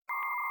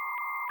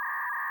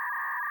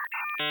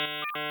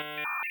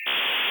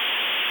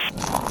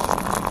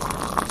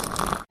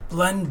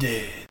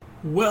Blended.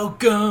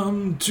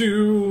 Welcome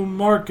to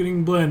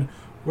Marketing Blend,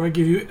 where I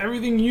give you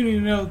everything you need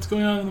to know that's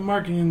going on in the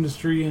marketing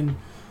industry. And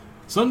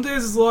some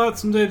days it's a lot,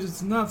 some days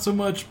it's not so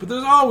much, but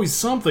there's always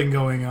something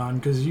going on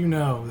because you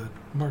know that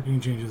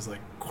marketing changes like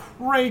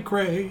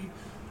cray-cray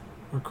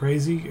or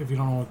crazy. If you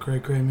don't know what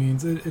cray-cray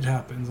means, it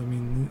happens. I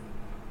mean,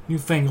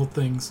 newfangled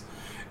things.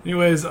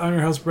 Anyways, I'm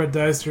your host, Brett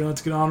Deister, and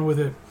let's get on with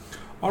it.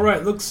 All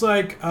right, looks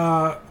like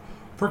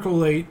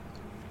Percolate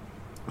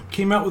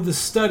came out with a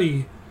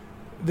study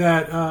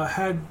that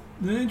had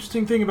an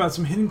interesting thing about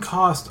some hidden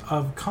cost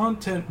of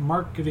content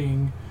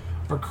marketing,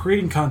 or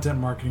creating content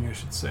marketing, I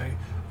should say,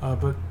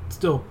 but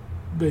still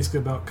basically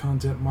about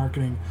content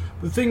marketing.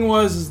 The thing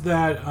is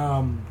that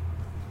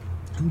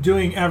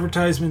doing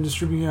advertisement,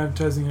 distributing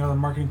advertising, and other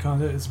marketing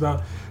content is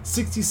about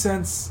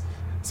 67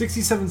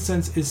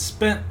 cents is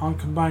spent on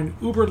combined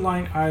Uber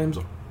line items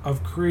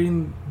of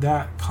creating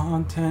that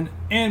content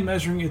and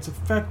measuring its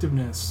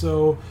effectiveness.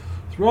 So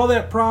through all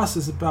that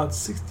process, about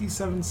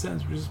 67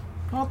 cents, which is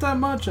not that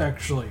much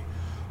actually,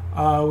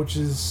 which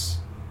is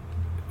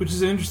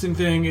an interesting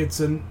thing.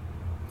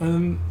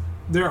 And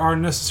there are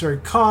necessary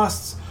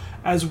costs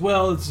as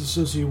well that's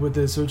associated with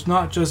this. So it's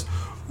not just,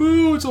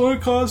 it's only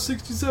cost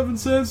 67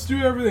 cents to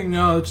do everything.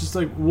 No, it's just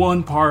like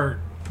one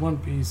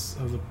piece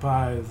of the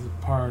pie is a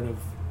part of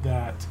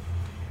that.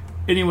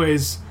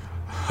 Anyways,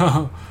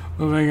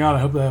 moving on. I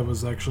hope that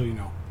was actually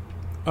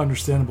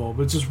understandable.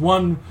 But it's just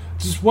one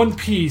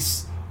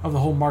piece of the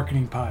whole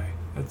marketing pie.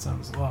 That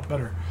sounds a lot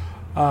better.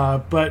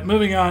 But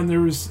moving on, there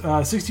was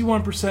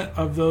 61%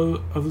 of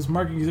those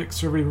marketing execs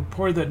surveyed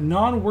reported that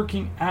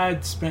non-working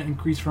ad spend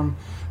increased from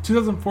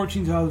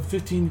 2014 to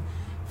 2015.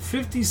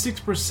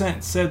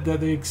 56% said that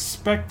they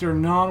expect their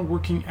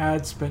non-working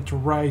ad spend to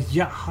rise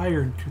yet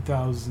higher in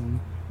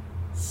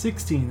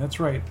 2016. That's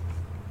right.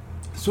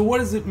 So what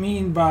does it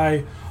mean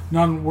by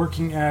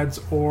non-working ads,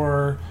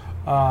 or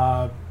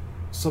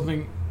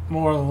something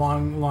more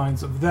along the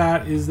lines of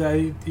that? Is that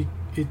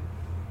it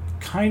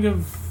kind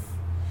of...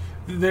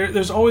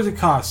 There's always a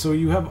cost. So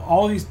you have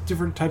all these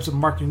different types of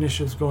marketing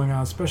initiatives going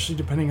on, especially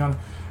depending on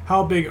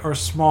how big or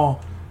small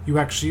you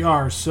actually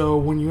are. So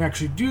when you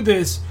actually do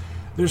this,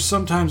 there's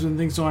sometimes when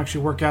things don't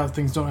actually work out,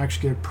 things don't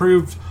actually get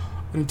approved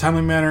in a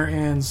timely manner,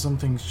 and some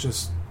things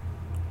just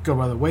go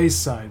by the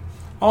wayside.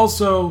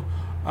 Also,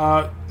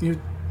 you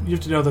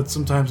have to know that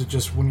sometimes it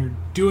just, when you're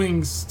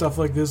doing stuff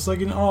like this, like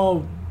in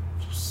all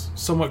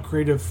somewhat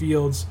creative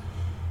fields,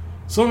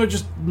 some of it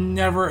just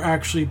never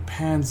actually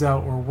pans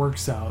out or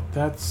works out.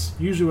 That's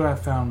usually what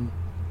I've found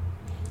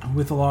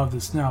with a lot of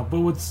this now. But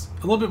what's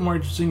a little bit more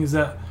interesting is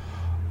that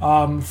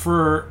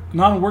for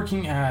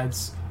non-working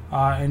ads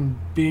and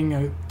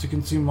being to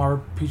consume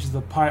large pieces of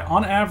the pie,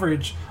 on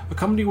average, a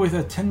company with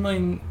a $10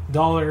 million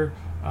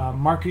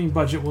marketing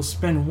budget will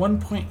spend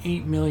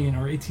 $1.8 million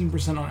or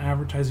 18% on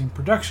advertising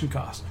production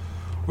costs.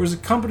 Whereas a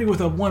company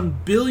with a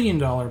 $1 billion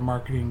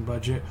marketing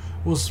budget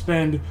will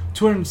spend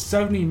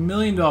 $270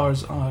 million on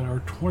it,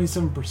 or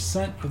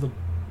 27%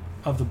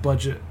 of the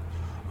budget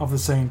of the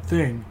same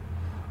thing.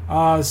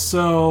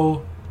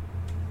 So,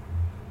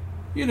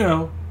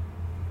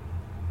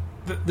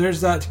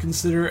 there's that to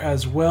consider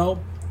as well.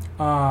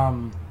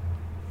 But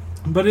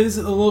it is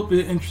a little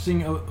bit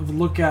interesting of a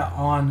look at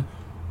on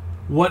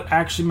what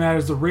actually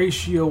matters, the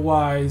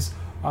ratio-wise,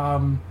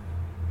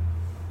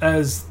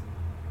 as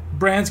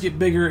brands get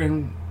bigger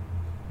and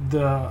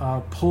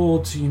the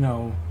pull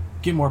to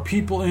get more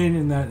people in,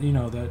 and that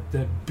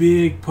that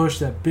big push,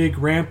 that big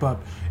ramp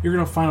up, you're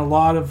going to find a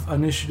lot of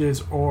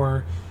initiatives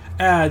or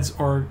ads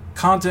or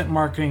content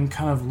marketing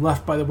kind of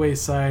left by the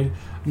wayside,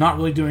 not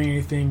really doing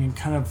anything, and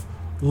kind of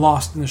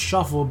lost in the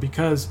shuffle,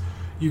 because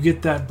you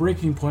get that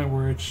breaking point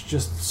where it's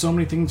just so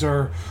many things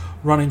are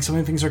running, so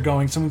many things are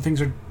going, so many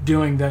things are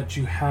doing, that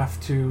you have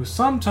to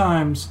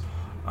sometimes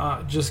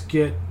just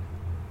get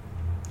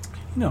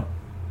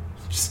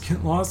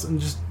lost, and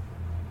just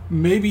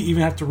maybe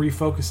even have to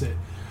refocus it.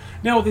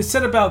 Now, what they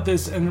said about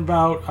this, and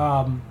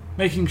about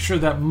making sure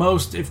that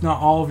most, if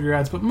not all of your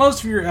ads, but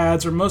most of your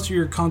ads or most of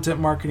your content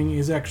marketing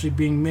is actually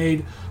being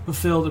made,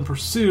 fulfilled, and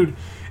pursued,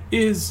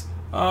 is,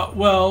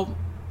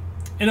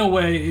 in a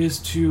way, is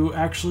to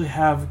actually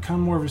have kind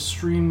of more of a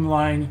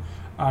streamlined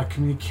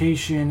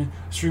communication,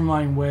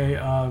 streamlined way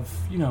of,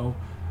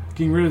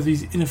 getting rid of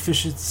these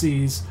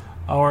inefficiencies,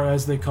 or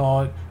as they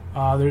call it,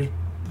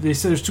 they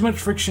say there's too much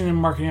friction in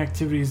marketing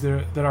activities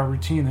that are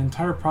routine. The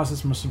entire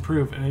process must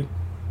improve and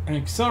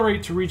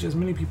accelerate to reach as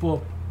many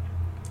people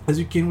as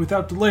you can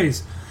without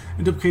delays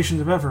and duplications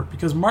of effort,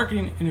 because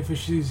marketing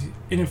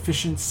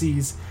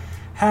inefficiencies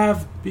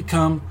have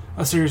become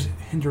a serious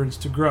hindrance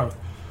to growth.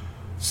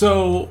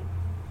 So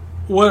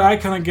what I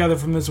kind of gather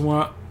from this, and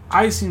what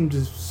I seem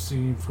to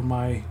see for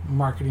my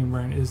marketing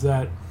brand, is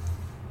that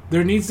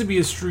there needs to be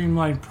a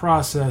streamlined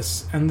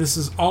process, and this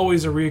is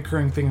always a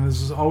reoccurring thing.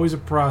 This is always a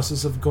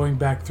process of going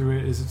back through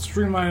it. Is it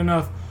streamlined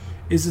enough?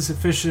 Is this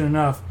efficient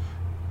enough?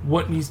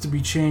 What needs to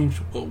be changed?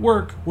 What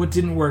worked? What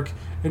didn't work?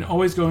 And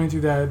always going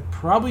through that,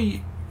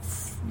 probably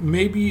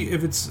maybe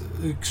if it's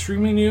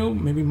extremely new,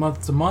 maybe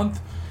month to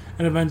month,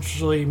 and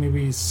eventually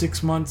maybe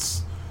 6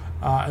 months,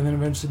 and then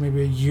eventually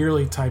maybe a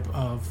yearly type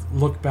of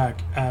look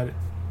back at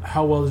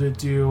how well did it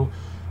do,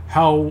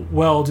 how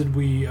well did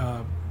we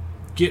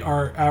get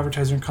our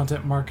advertising and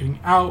content marketing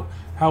out,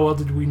 how well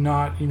did we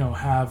not,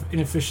 have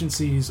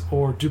inefficiencies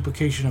or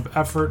duplication of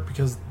effort,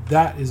 because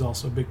that is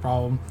also a big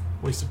problem,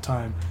 waste of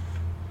time.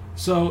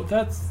 So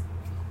that's,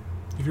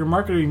 if you're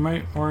marketing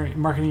or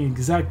marketing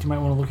exec, you might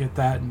want to look at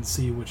that and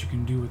see what you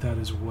can do with that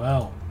as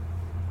well.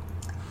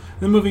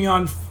 Then moving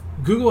on,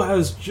 Google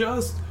has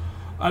just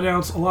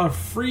announced a lot of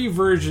free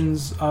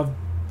versions of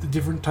the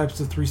different types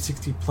of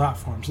 360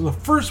 platforms. So the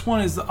first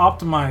one is the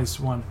optimized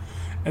one,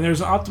 and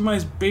there's an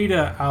optimized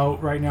beta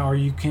out right now, or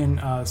you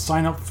can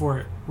sign up for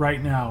it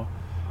right now.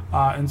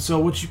 And so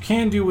what you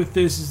can do with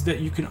this is that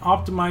you can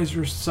optimize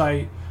your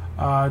site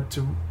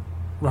to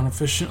run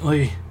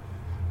efficiently.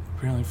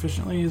 Apparently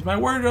efficiently is my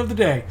word of the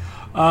day.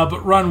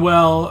 But run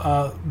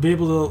well, be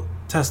able to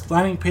test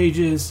landing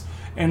pages,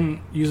 and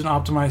use an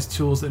optimized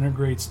tools that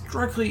integrates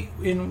directly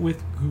in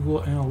with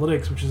Google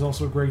Analytics, which is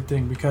also a great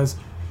thing, because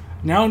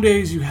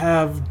nowadays you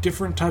have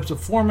different types of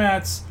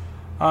formats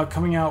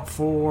coming out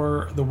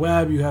for the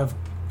web. You have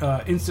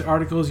instant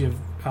articles, you have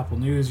Apple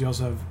News, you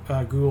also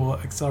have Google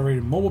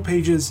Accelerated Mobile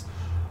Pages.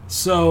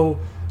 So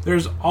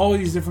there's all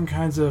these different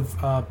kinds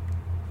of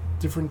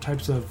different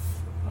types of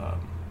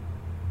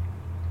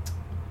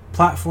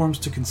platforms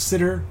to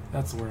consider.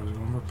 That's the word I was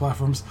going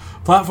for.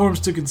 Platforms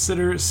to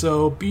consider.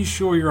 So be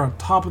sure you're on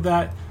top of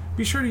that.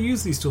 Be sure to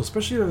use these tools,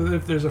 especially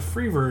if there's a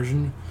free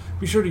version.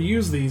 Be sure to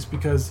use these,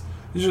 because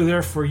these are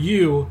there for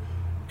you.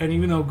 And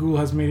even though Google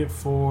has made it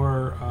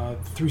for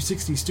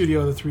 360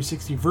 Studio, the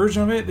 360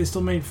 version of it, they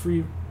still made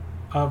free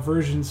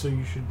versions, so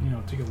you should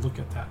take a look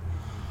at that.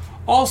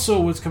 Also,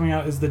 what's coming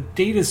out is the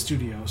Data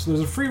Studio. So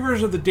there's a free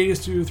version of the Data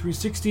Studio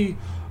 360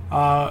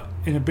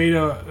 in a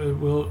beta,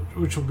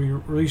 which will be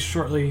released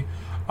shortly.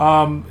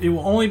 It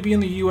will only be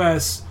in the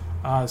U.S.,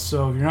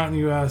 so if you're not in the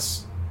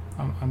U.S.,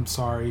 I'm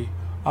sorry.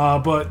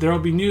 But there will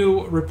be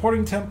new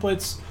reporting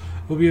templates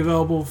will be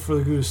available for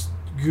the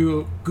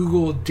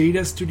Google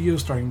Data Studio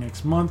starting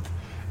next month,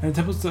 and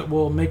templates that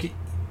will make it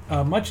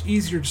much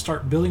easier to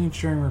start building and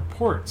sharing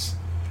reports,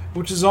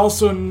 which is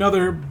also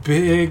another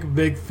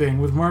big thing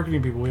with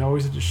marketing people. We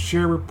always have to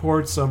share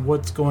reports of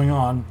what's going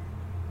on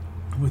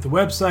with the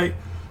website,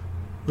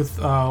 with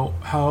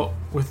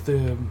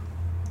the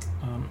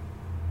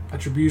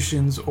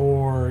attributions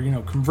or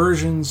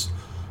conversions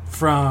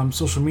from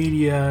social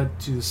media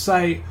to the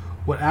site,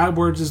 what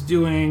AdWords is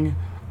doing.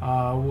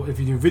 If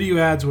you do video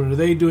ads, what are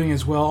they doing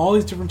as well? All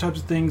these different types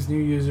of things,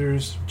 new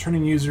users,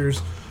 returning users,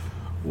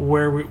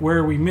 where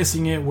are we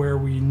missing it, where are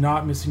we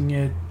not missing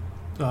it,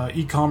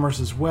 e-commerce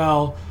as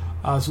well.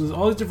 So there's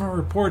all these different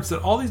reports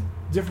that all these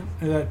different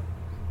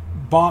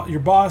your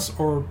boss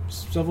or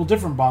several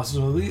different bosses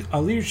or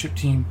a leadership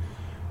team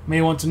may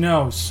want to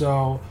know.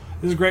 So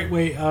this is a great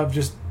way of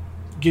just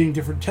getting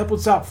different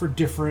templates out for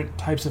different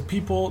types of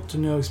people to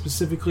know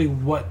specifically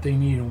what they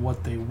need and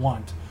what they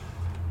want.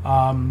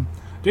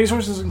 Data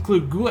sources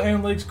include Google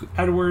Analytics,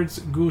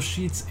 AdWords, Google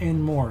Sheets,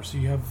 and more. So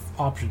you have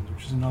options,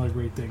 which is another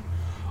great thing.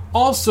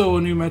 Also,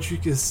 a new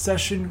metric is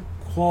Session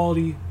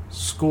Quality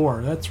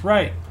Score. That's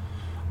right,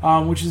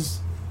 which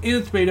is in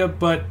its beta,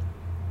 but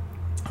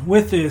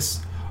with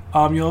this,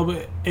 you'll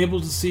be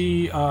able to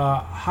see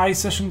high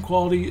session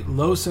quality,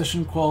 low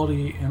session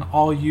quality, and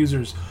all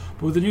users.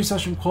 But with the new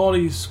session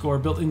quality score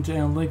built into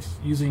analytics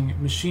using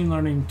machine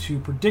learning to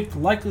predict the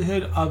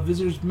likelihood of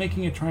visitors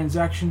making a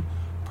transaction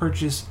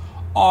purchase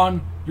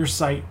on your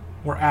site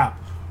or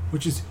app,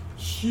 which is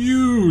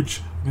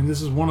huge. I mean,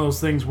 this is one of those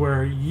things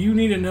where you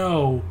need to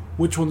know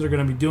which ones are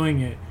going to be doing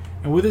it.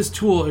 And with this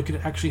tool, it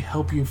could actually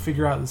help you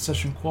figure out the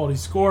session quality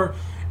score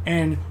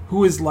and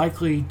who is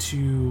likely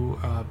to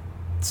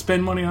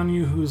spend money on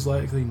you, who is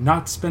likely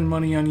not to spend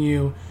money on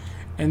you.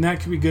 And that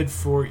could be good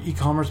for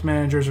e-commerce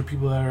managers or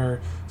people that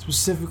are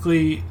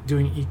specifically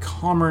doing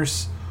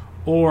e-commerce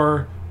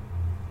or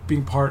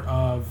being part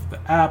of the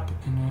app,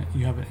 and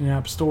you have an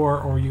in-app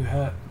store, or you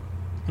have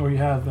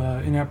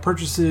in-app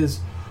purchases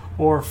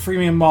or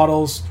freemium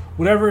models.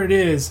 Whatever it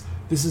is,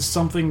 this is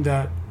something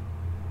that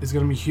is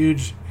going to be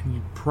huge, and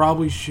you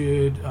probably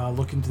should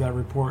look into that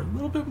report a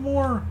little bit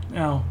more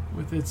now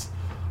with its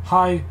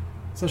high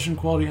session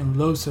quality and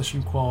low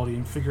session quality,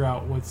 and figure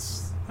out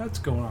that's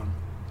going on.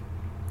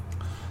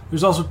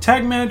 There's also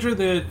Tag Manager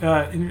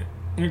that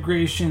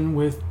integration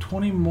with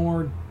 20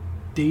 more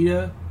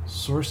data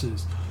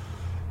sources.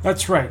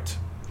 That's right.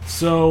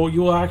 So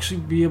you will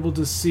actually be able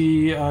to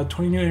see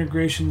 20 new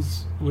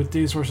integrations with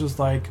data sources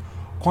like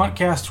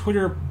Quantcast,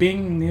 Twitter,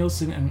 Bing,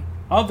 Nielsen, and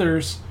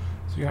others.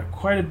 So you got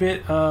quite a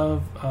bit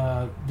of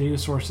data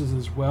sources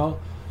as well.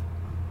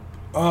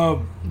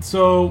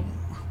 So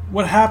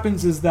what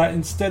happens is that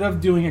instead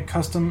of doing a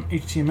custom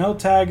HTML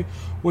tag,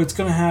 what it's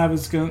going to have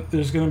is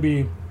there's going to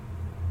be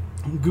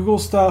Google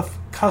stuff,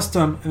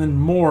 custom, and then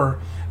more.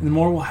 And the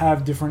more will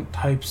have different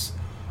types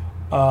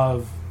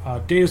of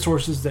data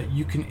sources that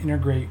you can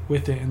integrate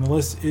with it, and the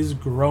list is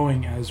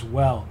growing as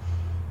well.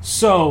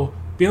 So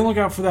be on the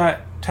lookout for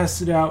that.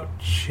 Test it out.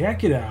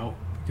 Check it out.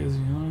 Because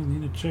you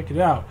need to check it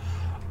out.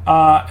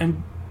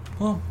 And,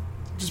 well,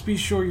 just be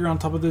sure you're on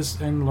top of this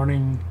and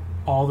learning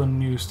all the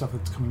new stuff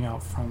that's coming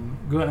out from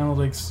Google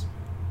Analytics.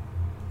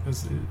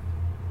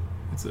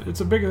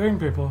 It's a big thing,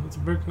 people. It's a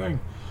big thing.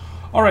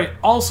 All right.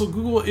 Also,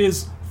 Google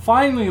is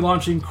finally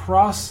launching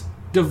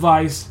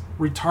cross-device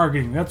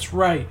retargeting. That's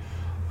right.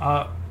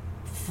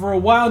 For a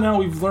while now,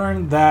 we've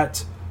learned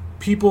that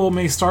people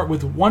may start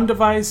with one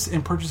device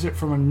and purchase it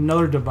from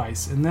another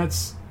device, and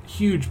that's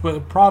huge. But the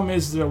problem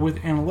is that with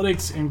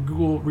analytics and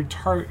Google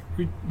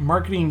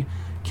marketing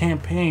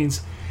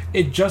campaigns,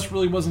 it just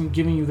really wasn't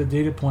giving you the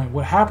data point.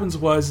 What happens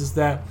is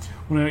that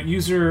when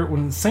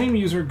the same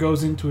user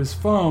goes into his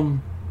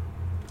phone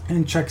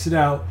and checks it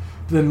out,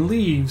 then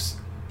leaves,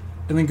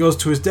 and then goes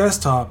to his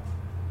desktop,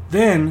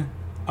 then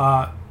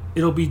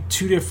it'll be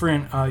two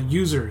different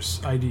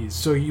users' IDs.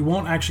 So you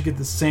won't actually get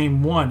the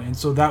same one. And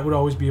so that would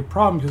always be a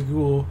problem because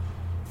Google,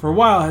 for a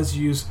while, has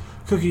used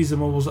cookies and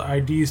mobile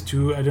IDs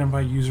to identify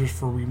users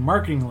for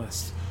remarketing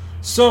lists.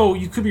 So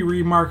you could be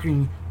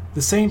remarketing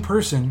the same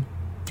person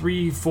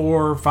 3,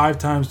 4, 5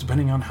 times,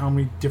 depending on how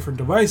many different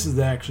devices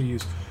they actually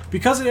use.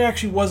 Because it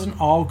actually wasn't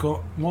all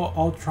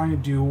trying to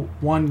do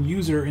one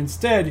user.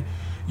 Instead,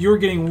 you were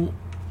getting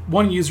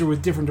one user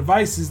with different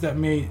devices that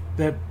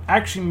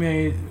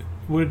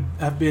would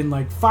have been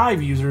like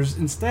 5 users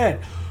instead,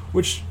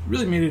 which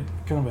really made it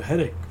kind of a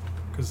headache,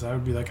 because I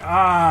would be like,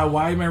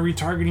 why am I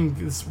retargeting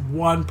this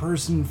one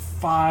person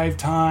 5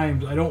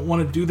 times? I don't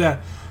want to do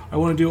that. I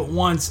want to do it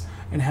once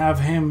and have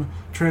him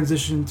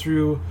transition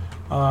through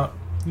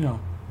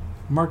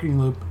marketing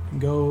loop and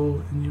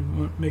go and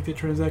you make the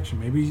transaction.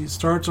 Maybe he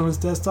starts on his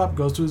desktop,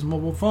 goes to his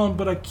mobile phone,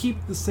 but I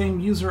keep the same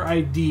user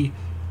ID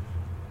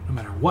no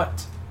matter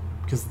what,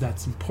 because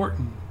that's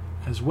important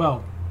as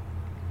well.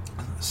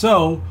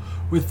 So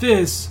with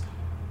this,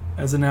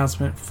 as an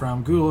announcement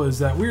from Google, is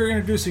that we're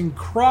introducing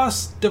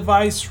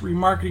cross-device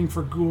remarketing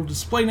for Google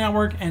Display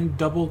Network and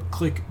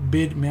double-click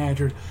bid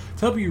manager to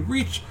help you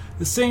reach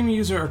the same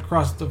user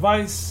across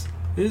devices,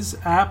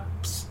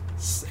 apps,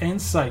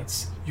 and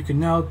sites. You can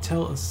now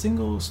tell a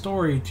single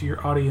story to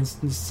your audience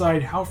and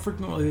decide how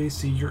frequently they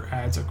see your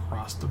ads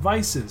across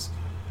devices.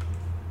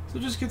 So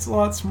it just gets a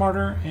lot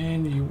smarter,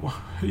 and you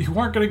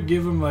aren't going to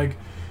give them like,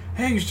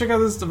 hey, you should check out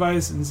this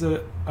device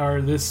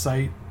or this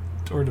site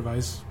or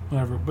device,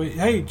 whatever. But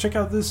hey, check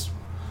out this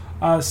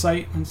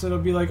site, instead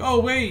of be like, oh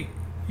wait,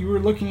 you were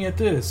looking at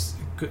this,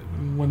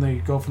 when they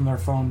go from their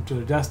phone to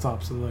their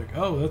desktop. So they're like,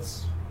 oh,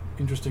 that's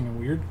interesting and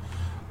weird.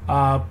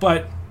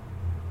 But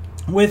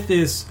with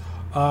this,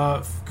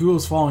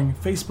 Google's following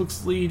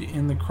Facebook's lead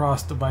in the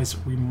cross-device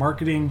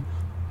remarketing,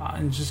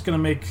 and it's just going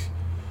to make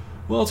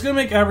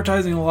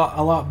advertising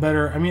a lot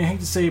better. I mean, I hate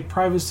to say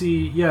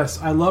privacy. Yes,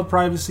 I love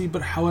privacy,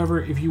 but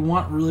however, if you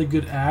want really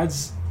good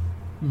ads,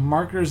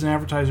 marketers and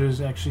advertisers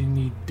actually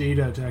need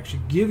data to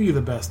actually give you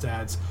the best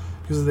ads.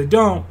 Because if they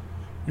don't,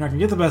 you're not going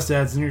to get the best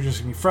ads, and you're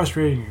just going to be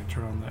frustrated. You're going to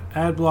turn on the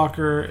ad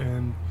blocker,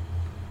 and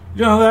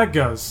you know how that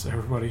goes,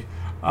 everybody.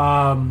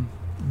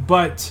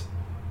 But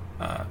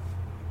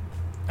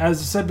as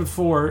I said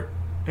before,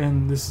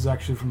 and this is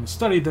actually from a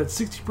study, that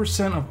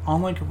 60% of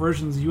online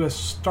conversions in the U.S.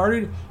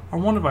 started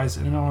on one device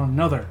and on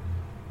another.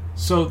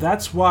 So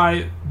that's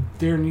why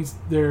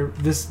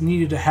this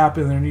needed to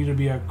happen. There needed to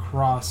be a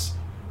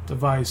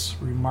cross-device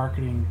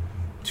remarketing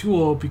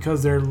tool,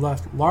 because there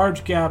left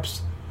large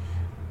gaps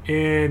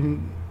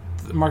in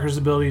the marketer's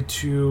ability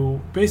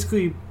to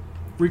basically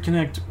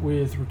reconnect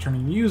with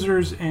returning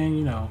users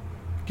and,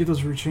 get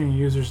those returning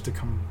users to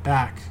come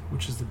back,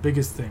 which is the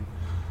biggest thing.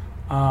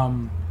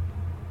 And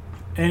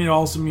it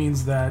also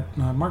means that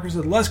marketers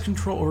had less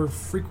control over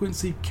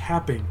frequency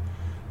capping.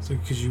 So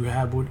because you would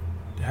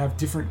have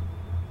different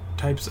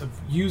types of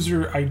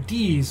user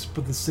IDs,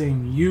 but the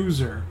same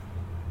user,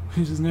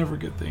 which is never a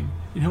good thing.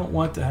 You don't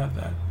want to have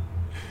that.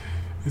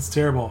 It's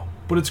terrible.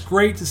 But it's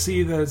great to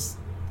see that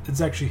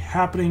it's actually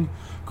happening.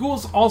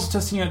 Google's also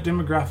testing out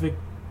demographic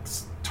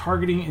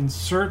targeting in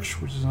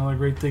search, which is another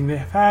great thing. They've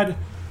had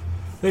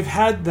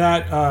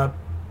that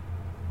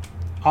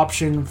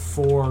option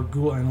for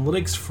Google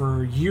Analytics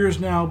for years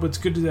now, but it's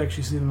good to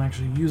actually see them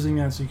actually using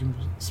that, so you can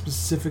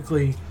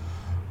specifically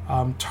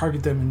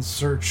target them in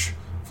search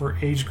for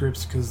age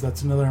groups, because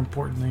that's another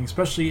important thing,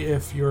 especially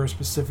if you're a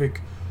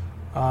specific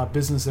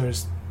business that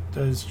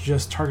is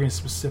just targeting a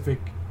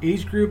specific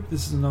age group.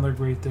 This is another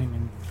great thing,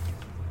 and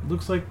it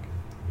looks like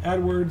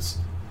AdWords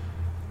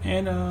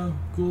and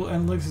Google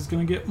Analytics is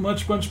going to get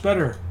much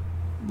better.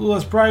 A little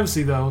less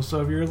privacy though,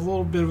 so if you're a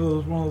little bit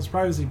of one of those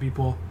privacy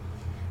people,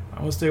 I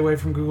want to stay away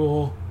from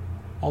Google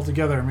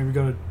altogether. Maybe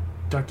go to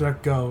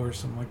DuckDuckGo or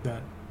something like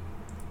that.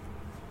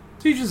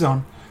 To each his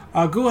own.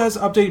 Google has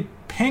updated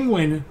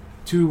Penguin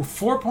to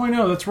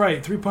 4.0. That's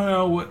right.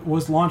 3.0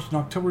 was launched on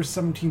October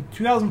 17,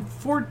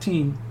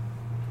 2014.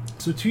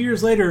 So 2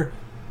 years later,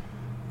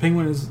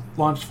 Penguin is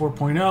launched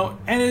 4.0,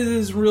 and it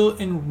is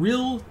in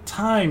real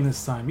time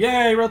this time.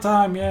 Yay, real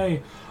time,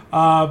 yay.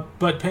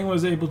 But Penguin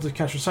was able to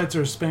capture sites that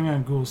are spamming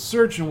on Google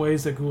search in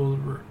ways that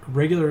Google's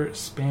regular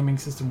spamming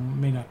system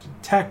may not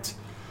detect.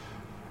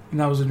 And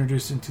that was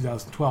introduced in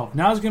 2012.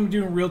 Now it's going to be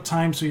doing real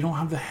time, so you don't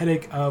have the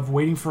headache of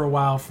waiting for a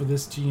while for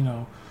this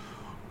to,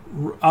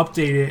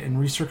 update it and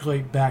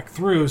recirculate back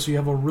through. So you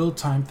have a real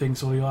time thing,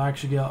 so you'll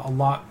actually get a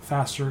lot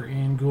faster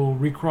in Google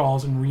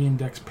recrawls and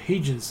reindex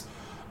pages.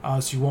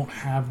 So you won't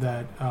have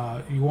that.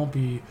 You won't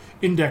be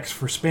indexed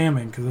for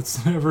spamming, because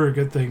that's never a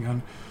good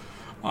thing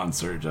on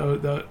search.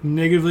 That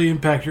negatively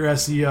impact your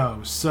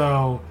SEO.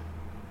 So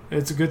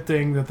it's a good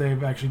thing that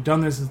they've actually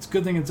done this. It's a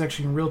good thing it's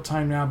actually in real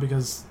time now,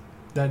 because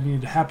that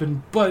needed to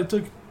happen. But it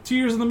took 2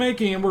 years in the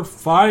making, and we're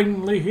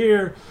finally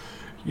here.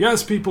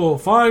 Yes, people,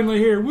 finally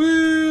here.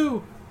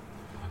 Woo!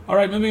 All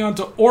right, moving on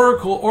to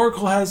Oracle.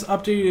 Oracle has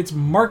updated its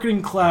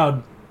Marketing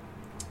Cloud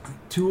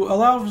to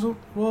allow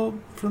for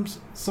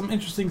some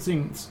interesting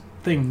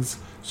things.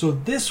 So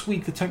this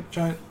week, the tech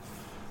giant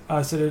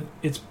said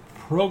its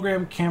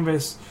program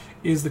canvas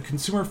is the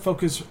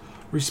consumer-focused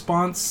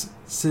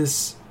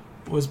responses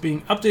was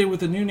being updated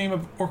with a new name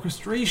of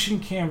Orchestration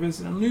Canvas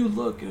and a new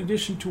look in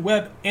addition to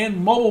web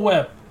and mobile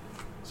web.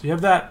 So you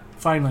have that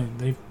finally.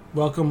 They've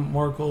welcomed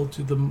Oracle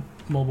to the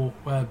mobile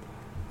web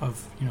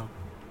of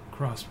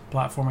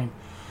cross-platforming.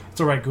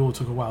 It's alright, Google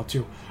took a while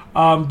too.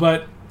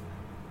 But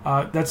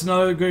that's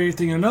another great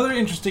thing. Another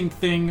interesting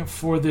thing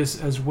for this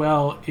as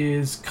well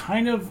is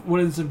kind of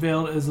what is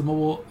unveiled as the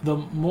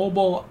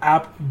mobile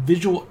app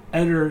visual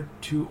editor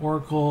to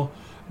Oracle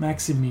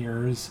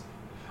Maximeers.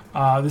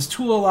 This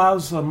tool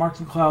allows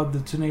Marketing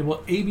Cloud to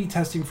enable A/B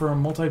testing for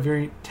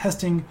multivariate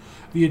testing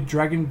via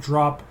drag and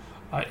drop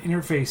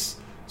interface.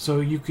 So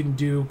you can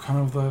do kind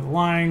of the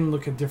line,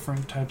 look at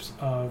different types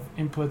of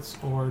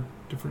inputs or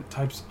different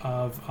types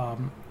of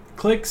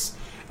clicks,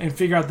 and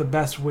figure out the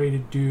best way to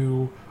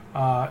do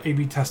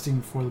A/B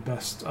testing for the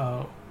best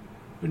way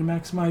to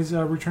maximize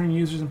returning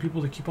users and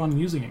people to keep on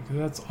using it. Because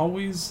that's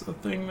always a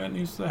thing that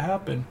needs to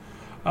happen.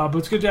 But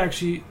it's good to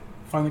actually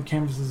find that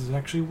Canvas is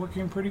actually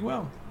working pretty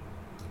well.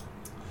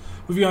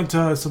 Moving on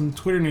to some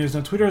Twitter news.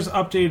 Now, Twitter has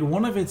updated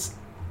one of its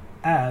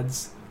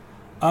ads.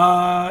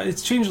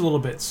 It's changed a little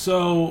bit.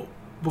 So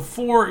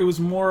before, it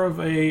was more of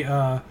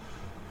a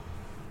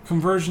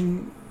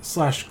conversion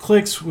 /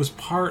 clicks was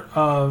part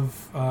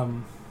of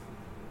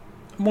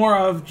more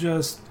of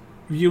just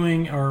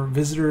viewing or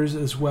visitors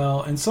as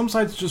well. And some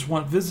sites just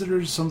want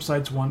visitors. Some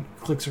sites want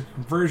clicks or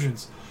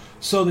conversions.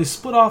 So they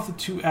split off the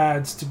two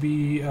ads to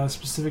be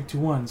specific to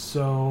one.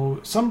 So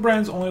some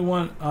brands only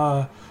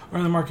are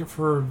in the market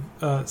for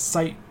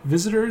site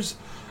visitors,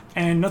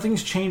 and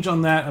nothing's changed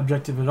on that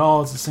objective at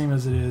all. It's the same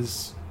as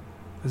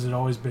it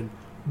always been.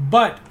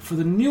 But for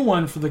the new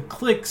one, for the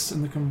clicks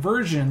and the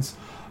conversions,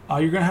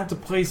 you're going to have to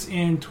place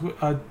in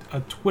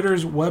a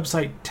Twitter's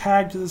website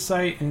tag to the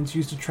site, and it's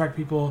used to track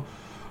people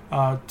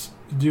to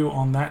do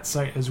on that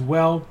site as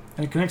well.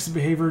 And it connects the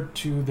behavior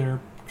to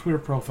their Twitter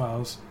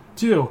profiles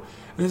too.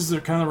 And this is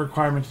a kind of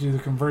requirement to do the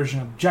conversion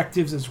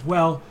objectives as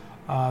well.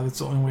 That's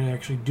the only way to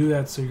actually do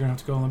that. So you're going to have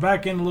to go on the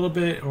back end a little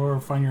bit, or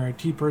find your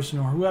IT person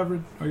or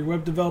whoever, or your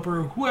web developer,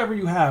 or whoever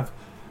you have.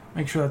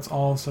 Make sure that's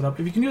all set up.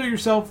 If you can do it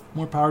yourself,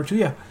 more power to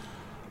you.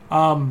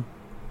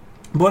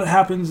 What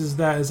happens is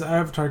that as the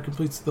avatar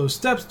completes those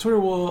steps, Twitter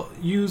will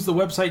use the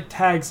website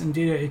tags and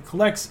data it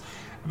collects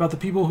about the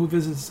people who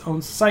visit its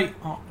own site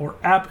or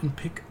app and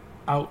pick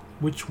out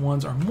which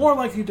ones are more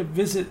likely to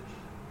visit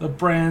the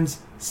brand's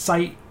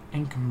site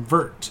and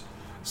convert.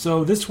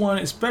 So this one,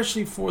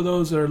 especially for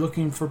those that are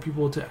looking for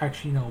people to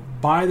actually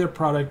buy their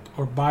product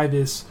or buy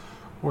this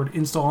or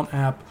install an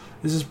app,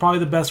 this is probably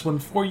the best one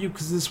for you,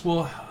 because this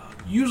will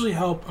usually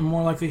help and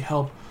more likely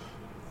help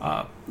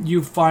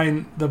you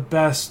find the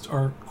best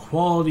or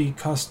quality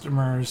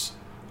customers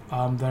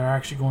that are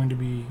actually going to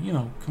be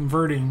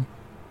converting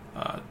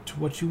to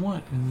what you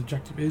want. And the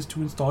objective is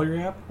to install your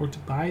app or to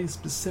buy a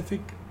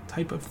specific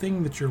type of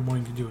thing that you're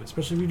wanting to do,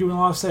 especially if you're doing a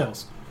lot of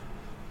sales.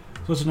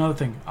 So that's another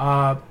thing.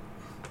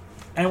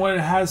 And what it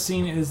has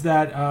seen is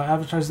that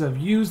advertisers that have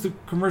used the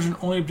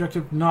conversion-only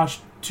objective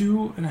notched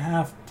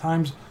 2.5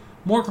 times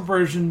more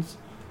conversions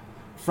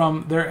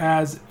from their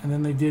ads and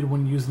then they did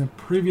when using the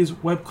previous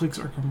web clicks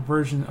or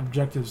conversion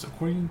objectives,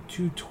 according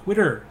to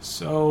Twitter.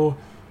 So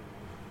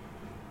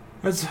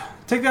let's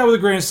take that with a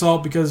grain of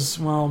salt, because,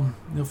 well,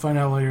 you'll find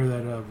out later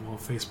that,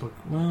 Facebook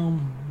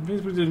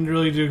didn't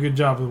really do a good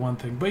job with one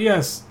thing. But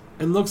yes,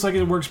 it looks like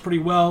it works pretty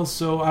well,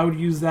 so I would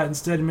use that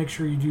instead and make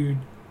sure you do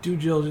due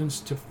diligence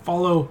to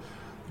follow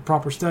the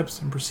proper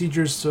steps and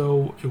procedures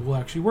so it will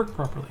actually work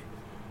properly,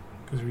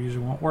 because it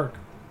usually won't work.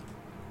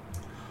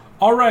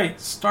 All right,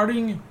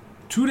 starting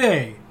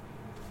today,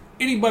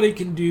 anybody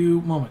can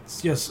do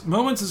Moments. Yes,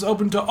 Moments is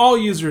open to all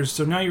users,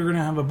 so now you're going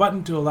to have a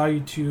button to allow you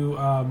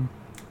to,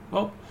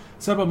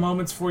 set up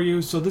Moments for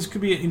you. So this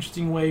could be an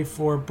interesting way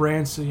for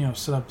brands to,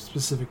 set up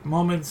specific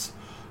moments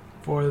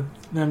for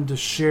them to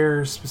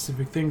share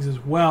specific things as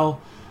well.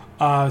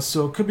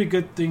 So it could be a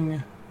good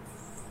thing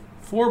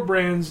for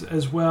brands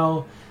as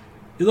well.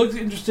 It looks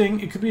interesting.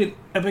 It could be an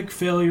epic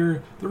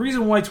failure. The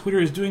reason why Twitter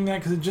is doing that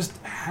because it just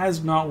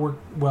has not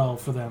worked well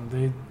for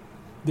them.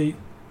 They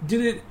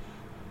did it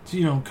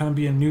to kind of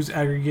be a news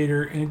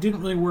aggregator, and it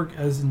didn't really work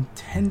as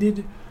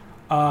intended.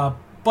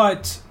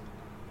 But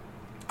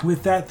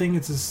with that thing,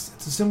 it's a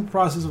simple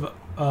process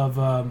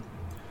of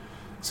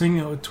saying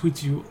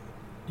tweets you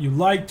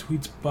like,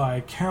 tweets by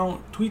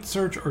account, tweet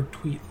search, or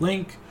tweet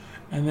link,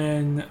 and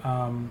then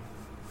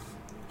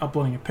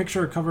uploading a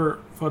picture, a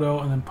cover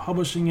photo, and then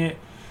publishing it,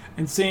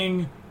 and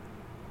saying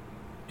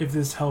if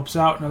this helps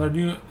out. Now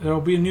there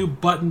will be a new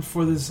button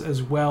for this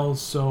as well,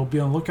 so be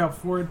on the lookout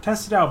for it.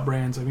 Test it out,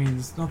 brands. I mean,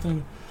 there's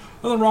nothing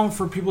wrong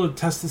for people to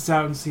test this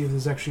out and see if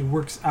this actually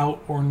works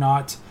out or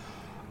not.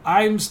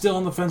 I'm still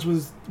on the fence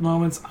with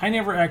Moments. I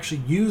never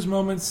actually use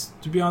Moments,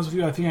 to be honest with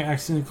you. I think I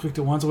accidentally clicked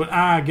it once. I went,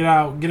 get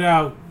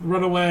out,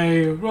 run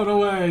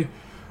away.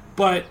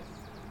 But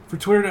for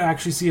Twitter to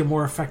actually see a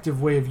more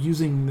effective way of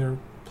using their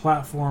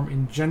platform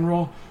in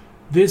general,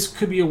 this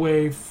could be a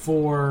way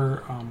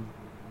for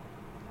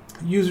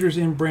users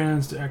and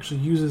brands to actually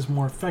use this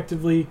more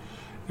effectively.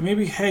 And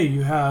maybe, hey,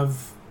 you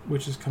have,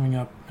 which is coming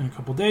up in a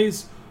couple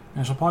days,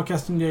 National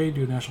Podcasting Day,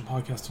 do a National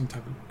Podcasting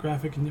type of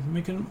graphic and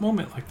make a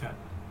moment like that.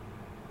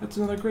 That's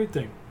another great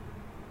thing.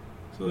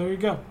 So there you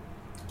go.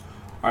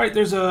 All right,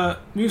 there's a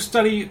new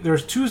study.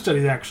 There's two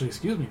studies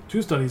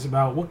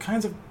about what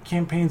kinds of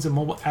campaigns and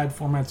mobile ad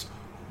formats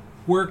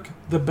work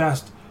the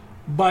best.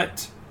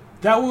 But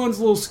that one's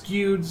a little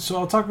skewed, so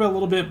I'll talk about it a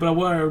little bit. But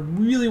what I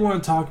really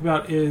want to talk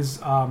about is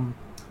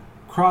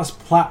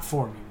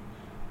cross-platforming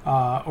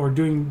or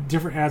doing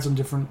different ads on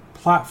different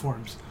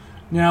platforms.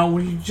 Now,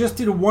 when you just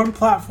did one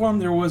platform,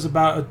 there was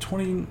about a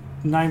 29%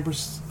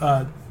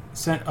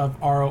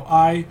 of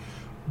ROI.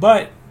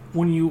 But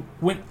when you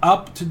went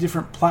up to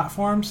different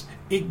platforms,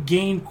 it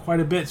gained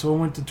quite a bit. So it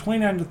went to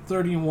 29 to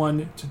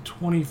 31 to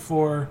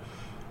 24.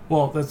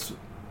 Well, that's...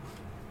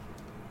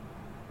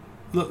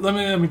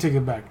 Let me take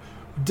it back.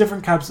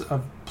 Different types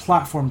of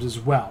platforms as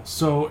well.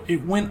 So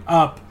it went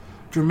up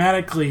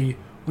dramatically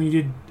when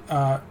you did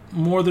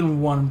more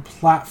than one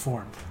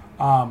platform.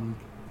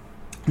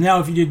 Now,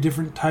 if you did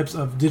different types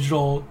of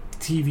digital,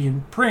 TV,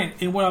 and print,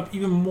 it went up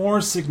even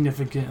more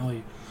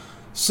significantly.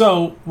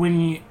 So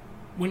when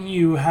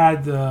you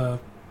had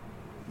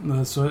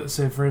so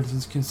say for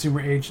instance consumer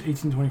age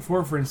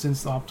 18-24, for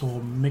instance, the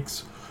optimal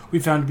mix we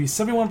found to be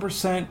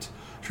 71%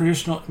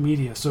 traditional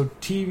media, so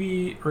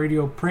TV,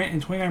 radio, print,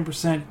 and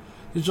 29%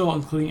 digital,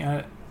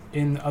 including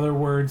in other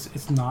words,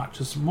 it's not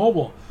just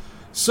mobile.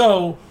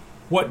 So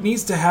what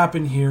needs to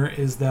happen here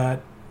is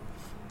that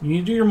you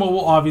need to do your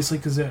mobile, obviously,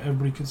 because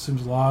everybody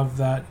consumes a lot of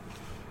that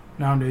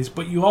nowadays,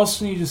 but you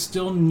also need to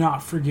still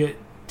not forget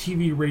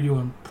TV, radio,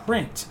 and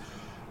print.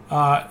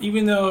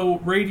 Even though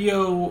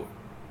radio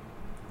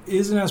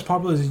isn't as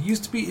popular as it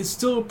used to be, it's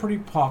still a pretty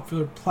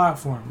popular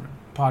platform.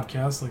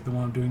 Podcasts like the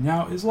one I'm doing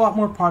now is a lot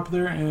more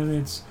popular, and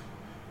it's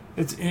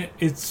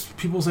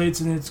people say it's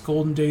in its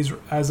golden days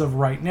as of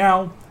right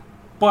now.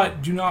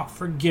 But do not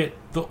forget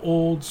the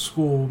old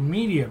school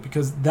media,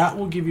 because that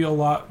will give you a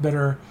lot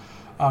better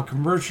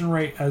conversion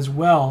rate as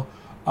well.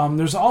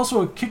 There's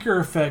also a kicker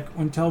effect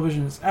when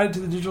television is added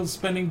to the digital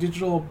spending.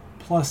 Digital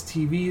plus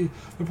TV,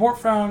 the report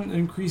found an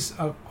increase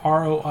of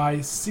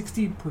ROI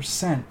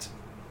 60%.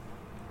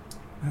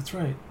 That's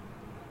right.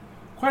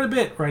 Quite a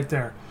bit right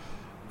there.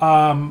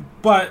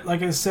 But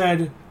like I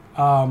said,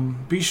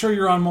 be sure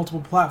you're on multiple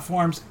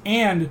platforms,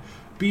 and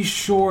be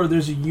sure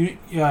there's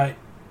a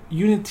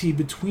unity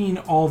between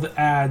all the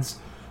ads.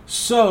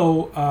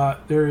 So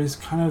there is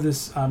kind of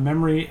this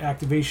memory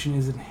activation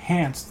is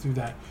enhanced through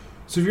that.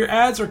 So if your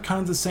ads are kind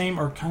of the same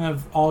or kind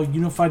of all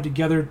unified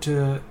together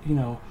to,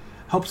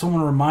 help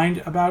someone remind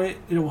about it,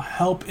 it will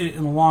help it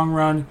in the long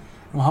run.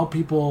 It will help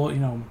people,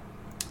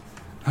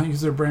 not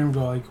use their brain and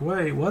go like,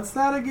 wait, what's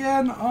that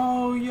again?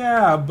 Oh,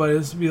 yeah. But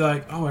it's be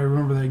like, oh, I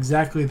remember that,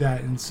 exactly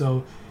that. And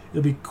so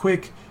it'll be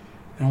quick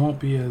and it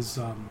won't be as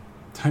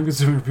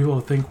time-consuming for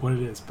people to think what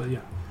it is. But yeah,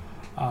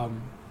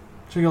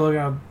 take a look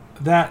at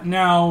that.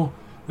 Now,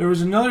 there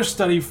was another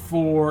study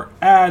for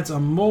ads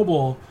on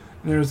mobile.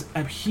 There's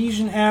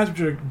adhesion ads,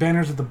 which are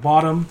banners at the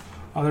bottom.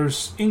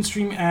 There's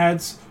in-stream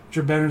ads, which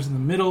are banners in the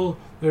middle.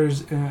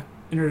 There's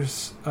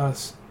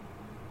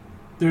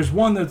there's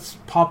one that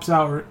pops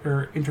out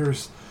or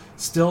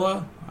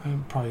interstilla.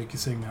 I'm probably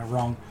saying that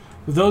wrong.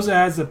 But those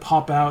ads that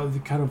pop out, they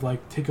kind of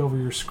like take over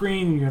your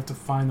screen, and you have to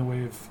find the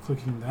way of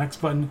clicking the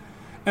next button.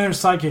 And there's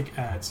Sidekick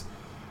ads.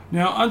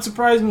 Now,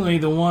 unsurprisingly,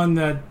 the one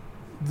that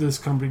this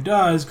company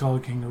does,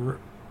 called Kangaroo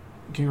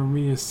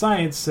Media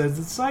Science, says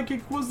that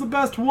Sidekick was the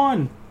best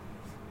one.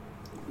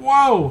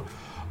 Whoa!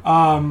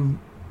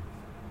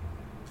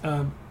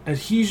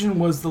 Adhesion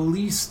was the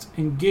least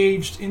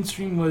engaged.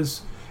 InStream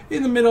was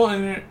in the middle,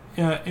 and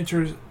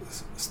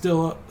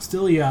interstilla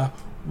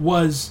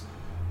was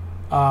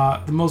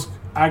the most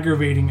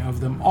aggravating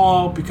of them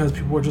all, because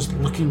people were just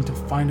looking to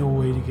find a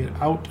way to get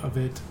out of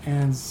it.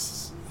 And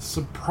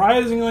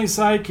surprisingly,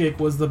 Sidekick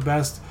was the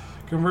best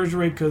conversion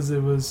rate because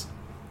it was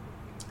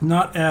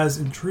not as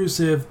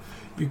intrusive.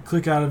 you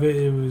click out of it,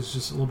 it was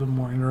just a little bit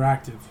more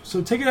interactive.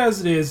 So take it as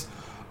it is,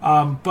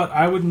 but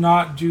I would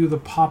not do the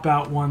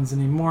pop-out ones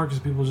anymore because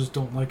people just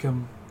don't like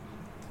them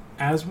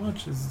as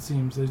much as it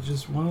seems. They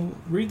just want to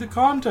read the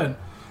content.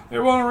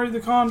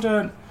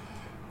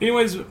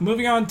 Anyways,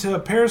 moving on to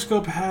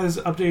Periscope has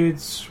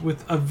updates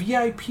with a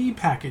VIP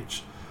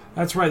package.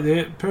 That's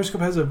right,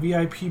 Periscope has a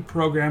VIP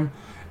program,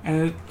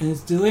 and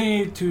it's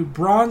delineated to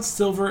bronze,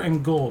 silver,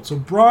 and gold. So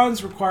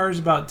bronze requires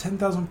about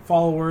 10,000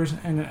 followers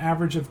and an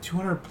average of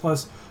 200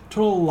 plus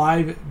total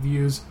live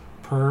views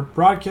per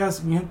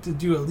broadcast, and you have to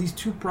do at least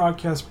 2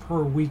 broadcasts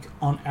per week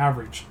on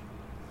average.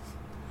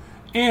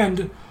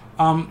 And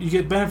you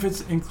get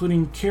benefits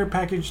including care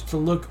package to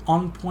look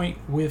on point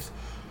with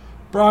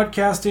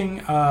broadcasting,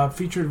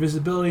 featured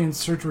visibility and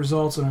search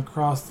results, and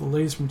across the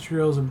latest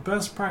materials and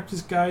best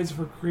practice guides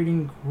for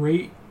creating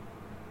great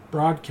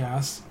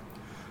broadcasts.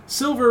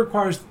 Silver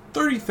requires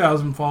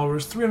 30,000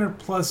 followers, 300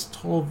 plus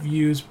total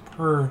views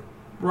per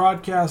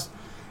broadcast,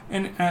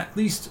 and at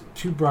least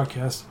 2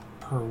 broadcasts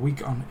per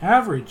week on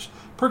average.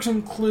 Perks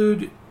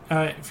include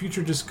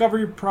future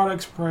discovery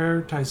products,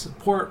 prioritized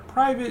support,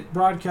 private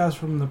broadcasts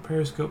from the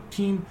Periscope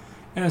team,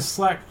 and a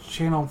Slack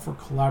channel for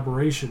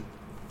collaboration.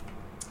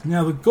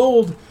 Now the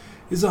gold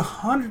is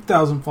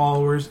 100,000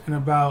 followers and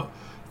about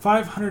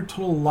 500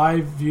 total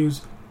live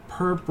views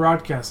per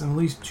broadcast, and at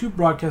least 2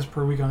 broadcasts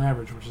per week on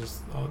average, which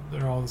is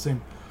they're all the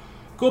same.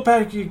 Gold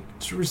package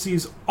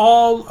receives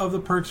all of the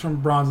perks from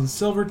bronze and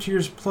silver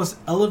tiers, plus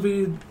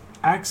elevated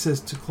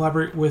access to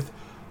collaborate with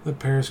the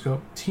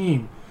Periscope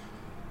team.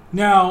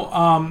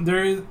 Now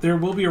there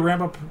will be a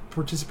ramp up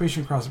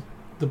participation across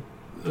the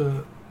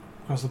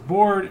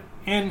board,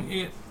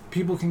 and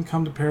people can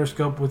come to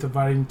Periscope with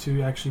inviting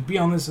to actually be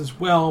on this as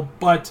well,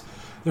 but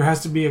there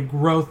has to be a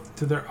growth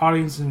to their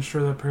audience to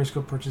ensure that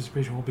Periscope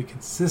participation will be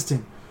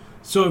consistent.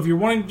 So if you're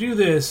wanting to do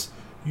this,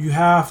 you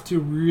have to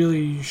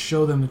really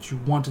show them that you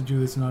want to do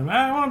this, and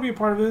I want to be a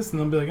part of this, and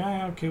they'll be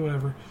like, okay,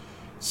 whatever.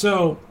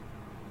 So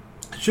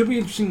it should be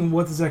interesting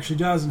what this actually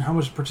does and how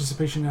much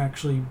participation it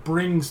actually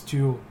brings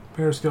to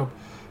Periscope,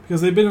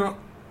 because they've been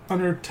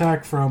under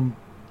attack from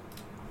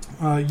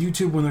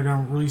YouTube when they're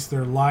going to release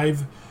their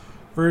live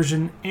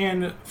version,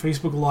 and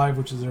Facebook Live,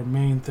 which is their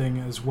main thing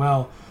as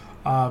well.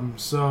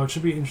 So it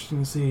should be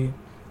interesting to see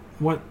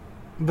what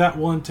that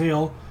will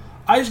entail.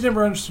 I just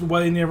never understood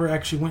why they never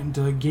actually went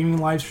into gaming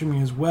live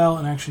streaming as well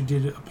and actually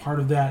did a part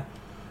of that.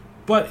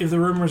 But if the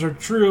rumors are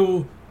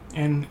true,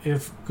 and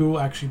if Google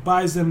actually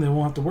buys them, they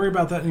won't have to worry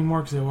about that anymore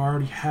because they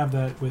already have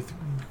that with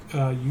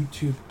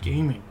YouTube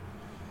gaming.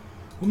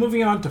 Well,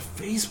 moving on to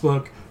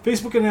Facebook.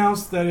 Facebook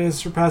announced that it has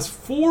surpassed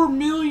 4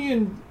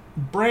 million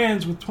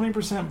brands with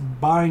 20%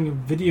 buying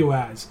video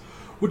ads,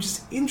 which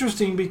is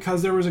interesting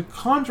because there was a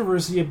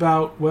controversy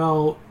about,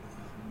 they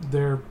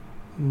didn't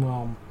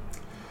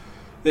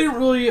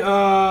really,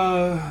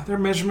 their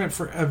measurement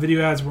for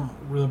video ads weren't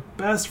really the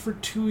best for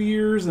 2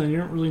 years, and they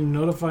didn't really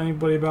notify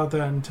anybody about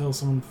that until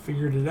someone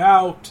figured it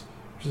out,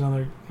 which is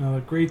another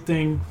great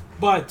thing.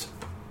 But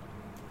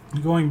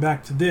going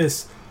back to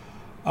this,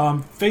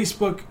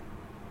 Facebook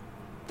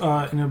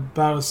in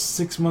about a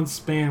 6-month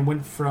span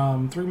went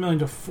from 3 million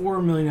to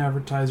 4 million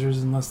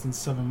advertisers in less than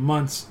 7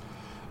 months.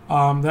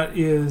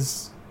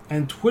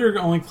 And Twitter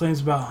only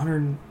claims about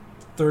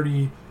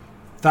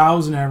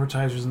 130,000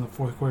 advertisers in the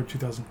fourth quarter of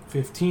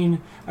 2015,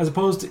 as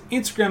opposed to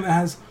Instagram that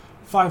has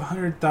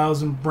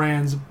 500,000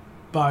 brands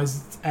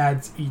buys its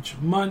ads each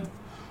month.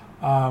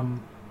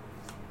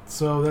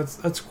 So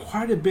that's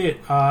quite a bit.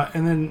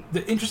 And then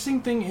the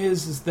interesting thing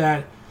is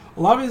that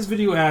a lot of his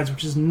video ads,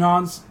 which is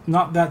not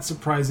that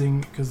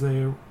surprising because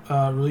they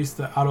released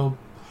the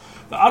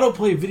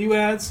autoplay video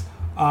ads.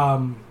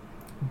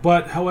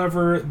 But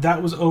however,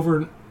 that was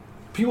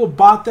people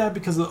bought that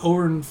because of the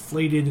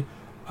overinflated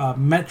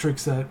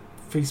metrics that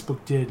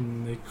Facebook did,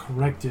 and they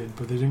corrected,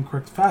 but they didn't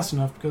correct fast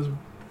enough because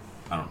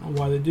I don't know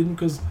why they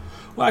didn't.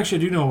 Actually,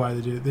 I do know why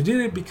they did it. They did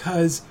it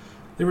because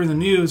they were in the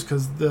news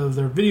because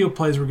their video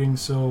plays were getting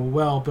so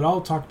well. But I'll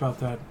talk about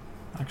that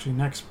actually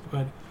next.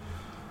 But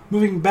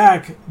moving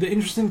back, the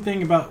interesting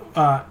thing about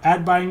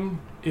ad buying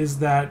is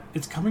that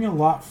it's coming a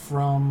lot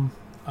from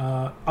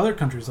other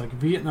countries like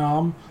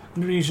Vietnam,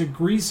 Indonesia,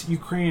 Greece,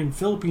 Ukraine, and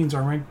Philippines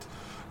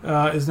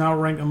is now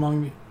ranked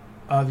among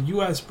the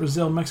U.S.,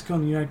 Brazil, Mexico,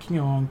 and the United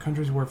Kingdom among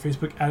countries where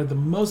Facebook added the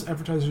most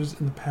advertisers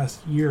in the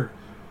past year.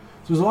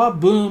 So there's a lot of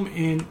boom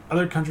in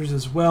other countries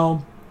as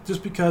well,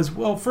 just because,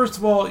 first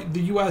of all,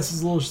 the U.S.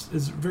 is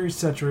very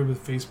saturated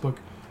with Facebook.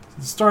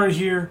 It started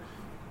here,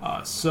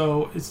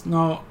 so it's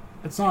not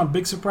a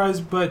big surprise.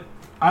 But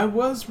I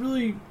was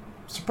really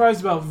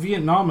surprised about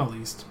Vietnam, at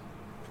least,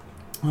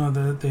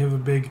 that they have a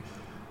big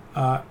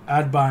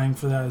ad buying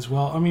for that as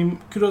well. I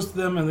mean, kudos to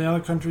them and the other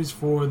countries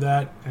for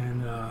that,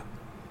 and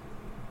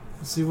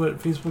let's see what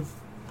Facebook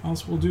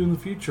else will do in the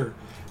future.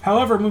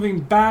 However,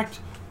 moving back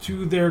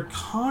to their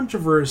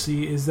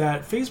controversy is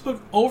that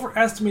Facebook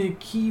overestimated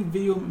key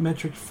video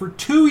metrics for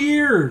 2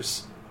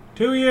 years.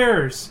 2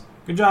 years.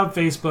 Good job,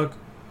 Facebook.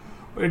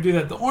 Way to do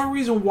that. The only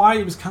reason why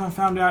it was kind of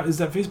found out is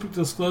that Facebook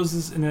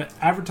discloses in an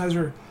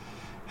advertiser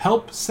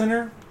help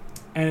center,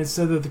 and it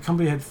said that the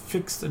company had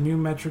fixed a new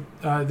metric.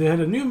 They had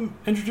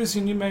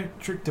introducing a new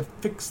metric to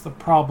fix the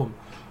problem,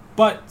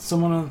 but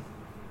someone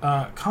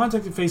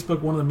contacted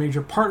Facebook, one of the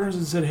major partners,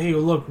 and said, "Hey,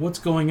 look, what's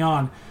going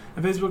on?"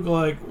 And Facebook were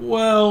like,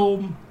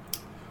 "Well,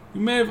 we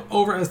may have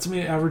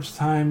overestimated average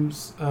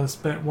times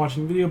spent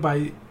watching video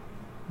by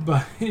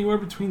anywhere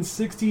between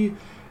 60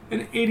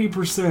 and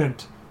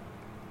 80%.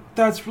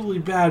 That's really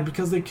bad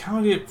because they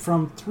counted it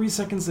from 3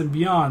 seconds and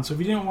beyond. So if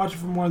you didn't watch it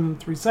for more than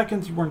 3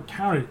 seconds, you weren't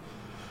counted.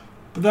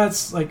 But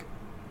that's like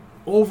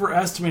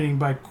overestimating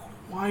by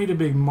quite a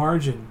big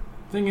margin.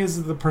 Thing is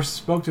that the person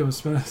spoke to him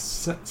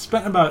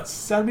spent about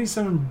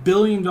 $77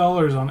 billion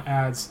on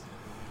ads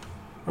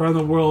around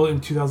the world in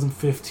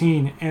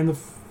 2015. And the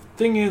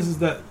thing is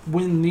that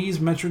when these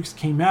metrics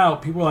came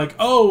out, people were like,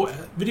 "Oh,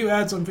 video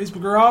ads on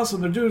Facebook are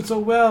awesome. They're doing so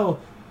well."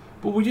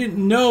 But we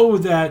didn't know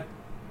that,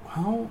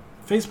 well,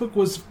 Facebook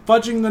was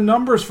fudging the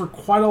numbers for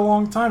quite a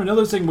long time.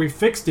 Another thing, we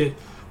fixed it.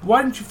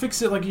 Why didn't you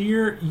fix it like a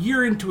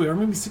year into it, or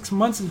maybe 6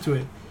 months into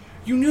it?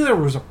 You knew there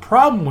was a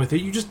problem with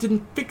it. You just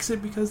didn't fix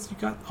it because you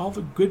got all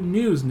the good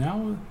news.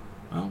 Now,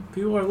 well,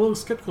 people are a little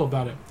skeptical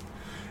about it.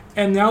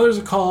 And now there's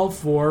a call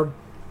for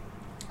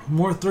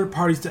more third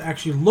parties to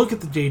actually look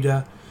at the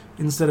data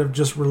instead of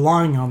just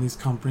relying on these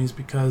companies,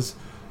 because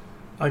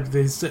like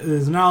his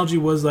analogy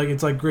was like,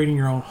 it's like grading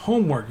your own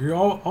homework. You're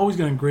always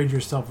going to grade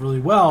yourself really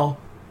well,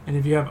 and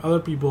if you have other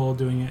people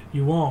doing it,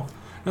 you won't.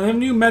 Now they have a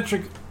new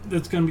metric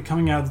that's going to be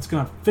coming out that's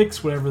going to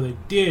fix whatever they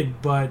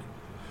did, but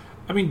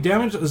I mean,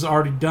 damage is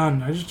already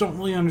done. I just don't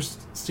really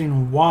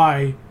understand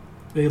why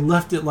they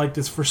left it like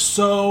this for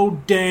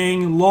so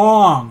dang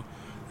long.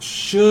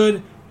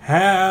 Should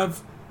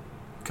have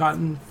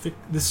gotten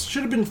this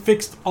should have been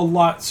fixed a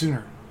lot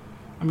sooner.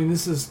 I mean,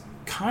 this is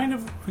kind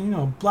of,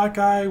 black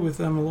eye with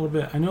them a little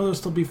bit. I know they'll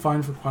still be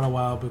fine for quite a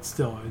while, but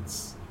still,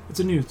 it's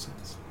a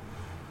nuisance.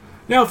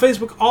 Now,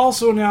 Facebook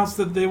also announced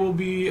that they will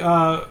be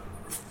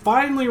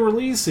finally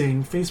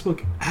releasing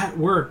Facebook at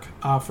Work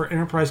for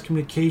enterprise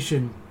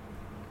communication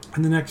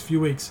in the next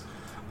few weeks.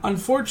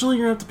 Unfortunately,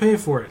 you're going to have to pay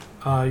for it.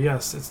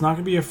 Yes, it's not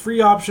going to be a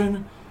free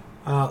option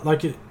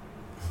like it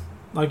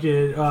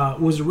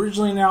was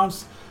originally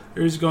announced.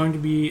 There's going to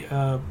be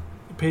a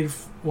paid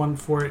one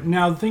for it.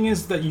 Now, the thing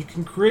is that you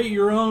can create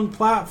your own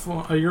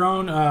platform,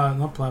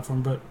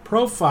 but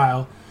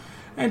profile,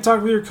 and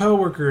talk with your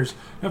coworkers.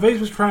 Now,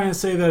 Facebook's trying to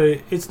say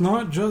that it's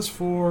not just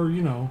for,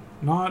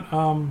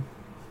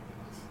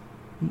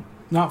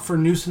 not for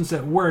nuisance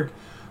at work,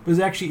 but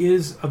it actually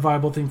is a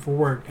viable thing for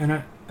work.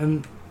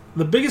 And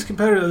the biggest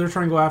competitor that they're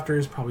trying to go after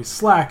is probably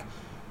Slack.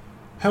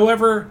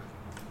 However,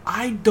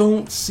 I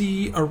don't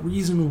see a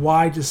reason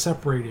why to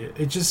separate it.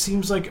 It just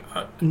seems like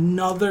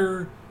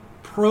another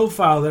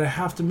profile that I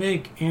have to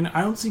make, and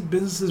I don't see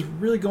businesses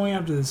really going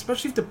after this,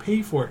 especially if they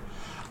pay for it.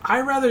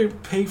 I'd rather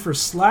pay for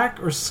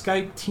Slack or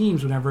Skype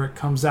Teams whenever it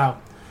comes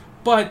out.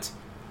 But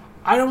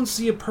I don't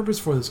see a purpose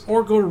for this.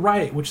 Or go to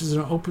Riot, which is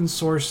an open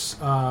source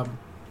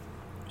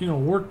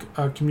work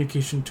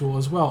communication tool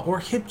as well. Or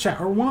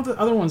HipChat, or one of the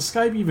other ones,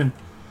 Skype even.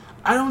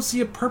 I don't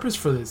see a purpose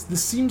for this.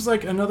 This seems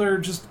like another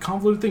just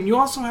convoluted thing. You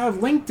also have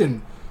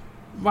LinkedIn.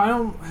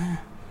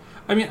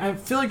 I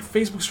feel like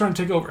Facebook's trying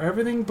to take over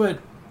everything, but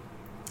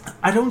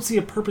I don't see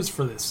a purpose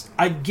for this.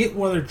 I get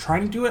why they're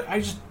trying to do it. I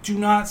just do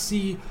not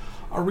see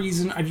a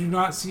reason. I do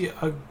not see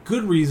a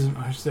good reason.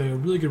 I should say a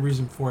really good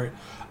reason for it.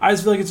 I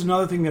just feel like it's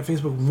another thing that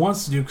Facebook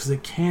wants to do because they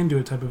can do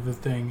a type of a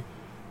thing.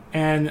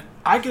 And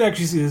I could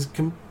actually see this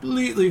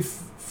completely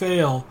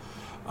fail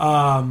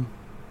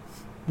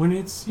when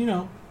it's,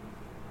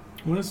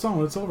 when it's done,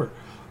 when it's over.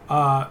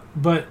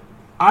 But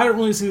I don't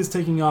really see this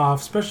taking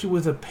off, especially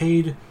with a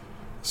paid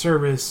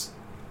service.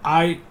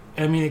 I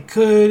mean, it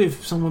could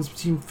if someone's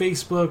Team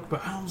Facebook,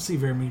 but I don't see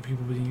very many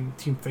people being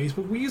Team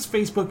Facebook. We use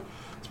Facebook,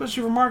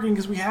 especially for marketing,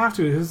 because we have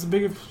to. It's the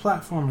biggest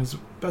platform. It's the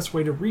best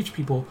way to reach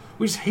people.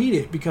 We just hate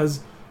it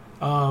because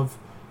of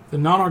the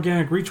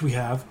non-organic reach we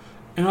have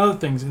and other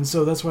things. And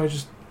so that's why I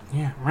just,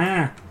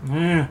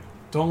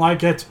 don't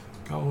like it.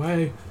 Go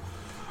away.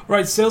 All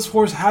right,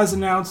 Salesforce has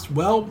announced,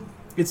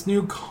 its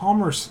new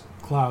Commerce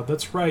Cloud.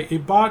 That's right.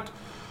 It bought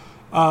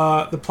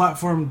the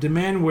platform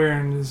Demandware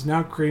and is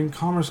now creating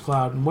Commerce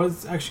Cloud. And what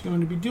it's actually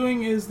going to be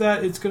doing is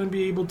that it's going to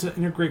be able to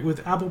integrate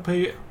with Apple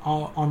Pay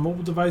on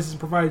mobile devices and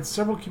provide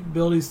several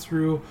capabilities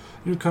through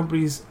new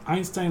company's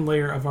Einstein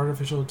layer of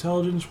artificial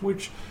intelligence,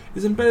 which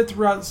is embedded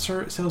throughout the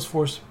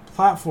Salesforce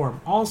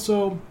platform.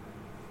 Also,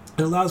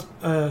 it allows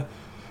it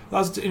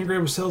to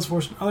integrate with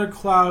Salesforce and other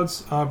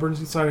clouds.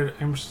 Bernstein cited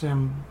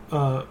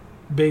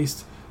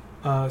Amsterdam-based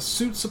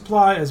Suit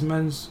Supply as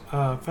men's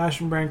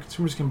fashion brand.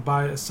 Consumers can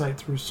buy a site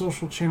through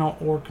social channel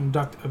or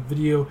conduct a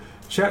video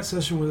chat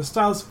session with a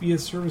stylist via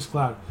Service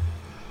Cloud.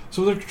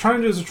 So what they're trying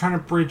to do is they're trying to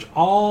bridge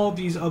all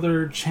these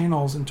other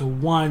channels into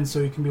one, so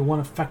it can be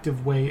one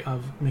effective way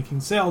of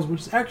making sales,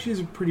 which actually is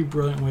a pretty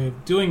brilliant way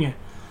of doing it.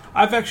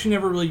 I've actually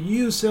never really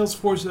used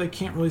Salesforce, so I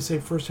can't really say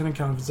firsthand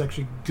account if it's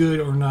actually good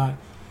or not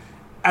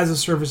as a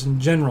service in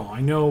general. I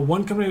know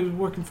one company I was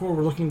working for,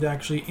 we're looking to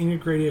actually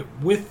integrate it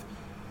with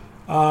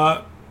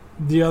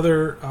the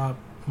other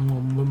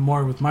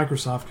more with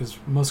Microsoft, because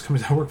most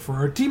companies I work for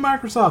are Team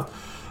Microsoft.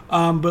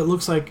 But it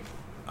looks like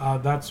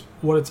that's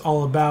what it's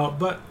all about.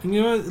 But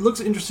it looks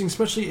interesting,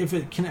 especially if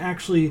it can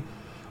actually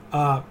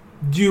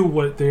do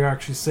what they're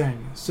actually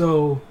saying.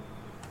 So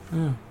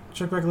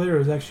check back later.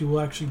 Will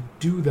actually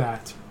do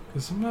that,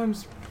 because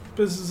sometimes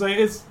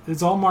business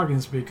it's all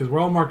marketing speak, because we're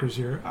all marketers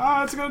here.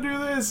 It's gonna do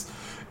this,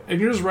 and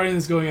you're just writing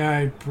this going,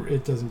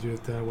 it doesn't do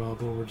it that well,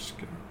 but we're just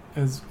gonna.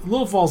 It's a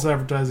little false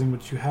advertising,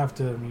 but you have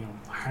to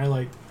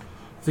highlight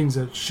things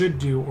that it should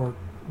do or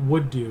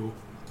would do.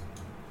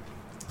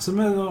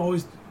 Sometimes they'll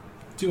always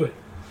do it.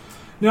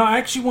 Now, I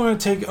actually want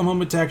to take a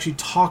moment to actually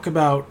talk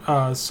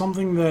about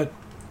something that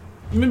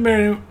I've been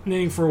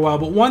marinating for a while.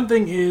 But one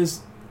thing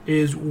is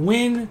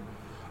when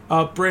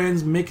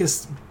brands make a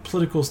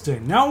political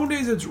stand.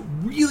 Nowadays, it's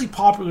really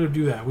popular to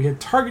do that. We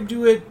had Target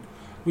do it.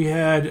 We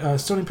had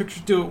Sony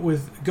Pictures do it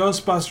with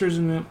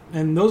Ghostbusters,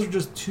 and those are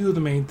just two of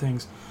the main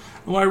things.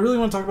 And what I really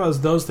want to talk about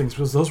is those things,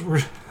 because those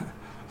were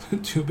the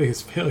two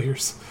biggest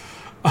failures.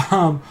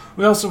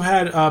 We also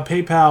had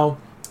PayPal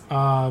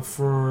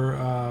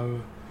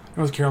for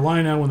North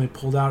Carolina when they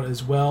pulled out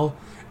as well.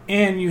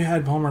 And you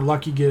had Palmer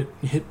Luckey get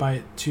hit by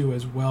it too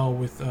as well,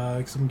 with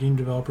some game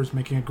developers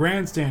making a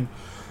grandstand.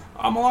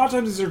 A lot of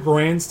times these are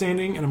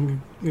grandstanding, and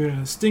I'm going to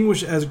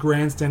distinguish as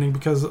grandstanding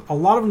because a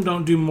lot of them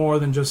don't do more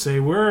than just say,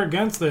 we're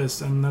against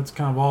this, and that's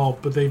kind of all.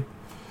 But they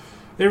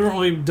haven't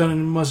really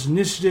done much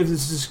initiative.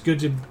 It's just good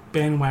to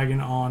bandwagon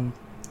on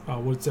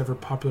what's ever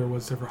popular,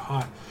 what's ever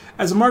hot.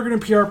 As a marketing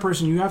and PR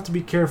person, you have to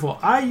be careful.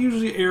 I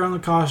usually err on the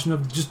caution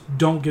of just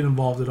don't get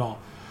involved at all.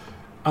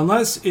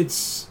 Unless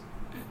it's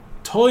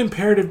totally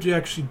imperative to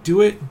actually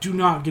do it, do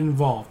not get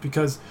involved,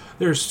 because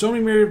there's so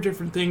many myriad of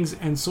different things,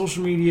 and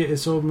social media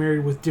is so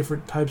married with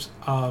different types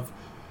of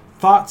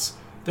thoughts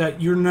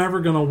that you're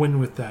never going to win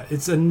with that.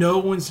 It's a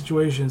no-win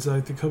situation. It's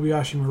like the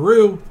Kobayashi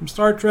Maru from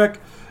Star Trek.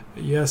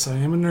 Yes, I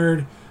am a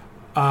nerd.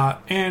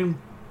 And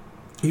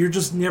you're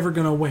just never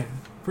going to win.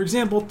 For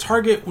example,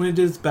 Target, when it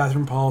did its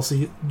bathroom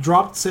policy,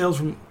 dropped sales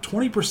from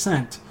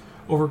 20%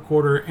 over a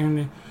quarter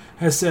and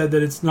has said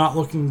that it's not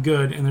looking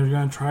good, and they're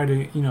going to try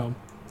to,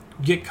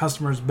 get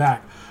customers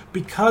back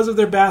because of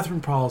their bathroom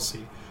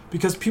policy.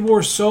 Because people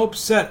were so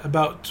upset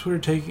about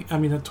Target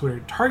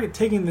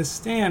taking this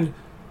stand,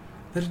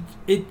 that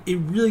it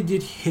really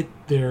did hit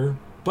their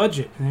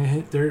budget and it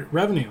hit their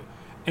revenue.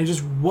 And it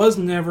just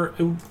wasn't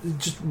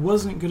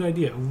a good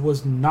idea. It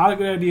was not a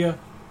good idea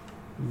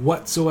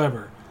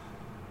whatsoever.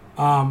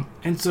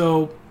 And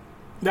so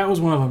that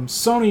was one of them.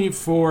 Sony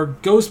for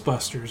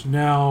Ghostbusters.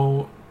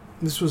 Now,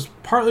 this was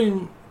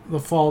partly the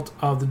fault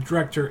of the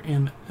director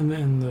and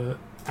the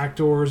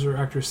actors or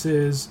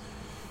actresses.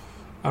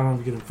 I don't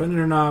know if you get offended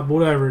or not, but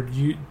whatever.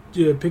 You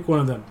pick one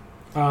of them.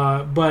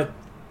 But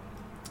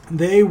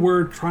they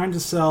were trying to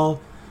sell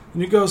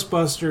new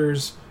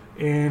Ghostbusters,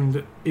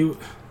 and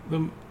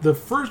the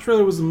first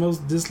trailer was the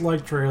most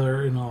disliked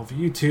trailer in all of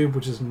YouTube,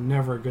 which is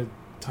never a good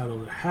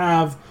title to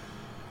have.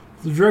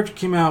 The director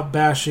came out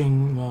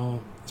bashing, a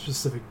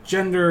specific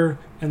gender,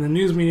 and the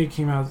news media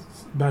came out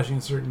bashing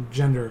a certain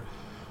gender.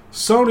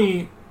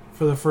 Sony,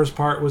 for the first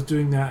part, was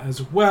doing that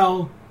as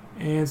well,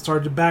 and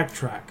started to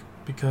backtrack,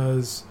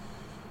 because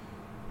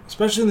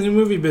especially in the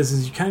movie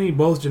business, you kind of need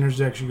both genders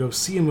to actually go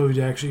see a movie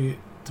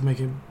to make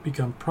it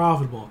become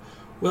profitable.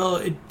 Well,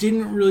 it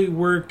didn't really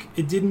work.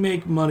 It did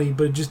make money,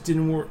 but it just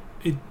didn't work.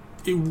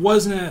 It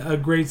wasn't a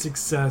great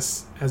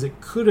success as it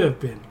could have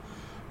been.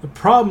 The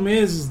problem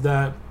is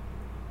that,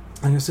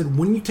 like I said,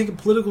 when you take a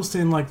political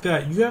stand like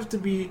that, you have to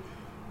be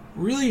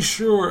really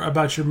sure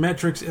about your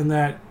metrics, and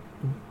that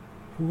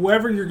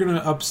whoever you're going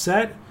to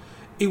upset,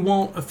 it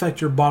won't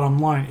affect your bottom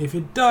line. If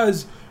it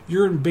does,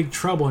 you're in big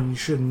trouble, and you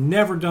should have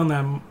never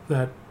done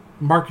that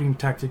marketing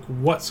tactic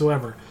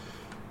whatsoever.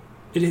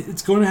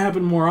 It's going to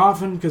happen more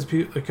often because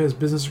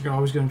businesses are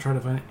always going to try to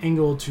find an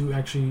angle to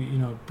actually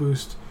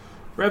boost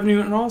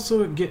revenue and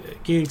also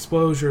gain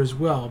exposure as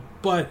well.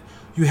 But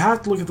you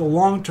have to look at the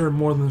long term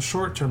more than the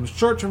short term. The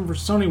short term for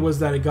Sony was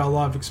that it got a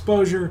lot of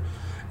exposure,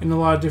 and a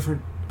lot of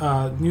different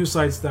news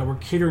sites that were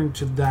catering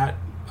to that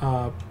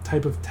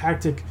type of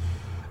tactic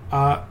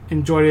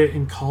enjoyed it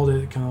and called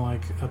it kind of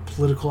like a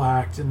political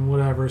act and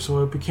whatever.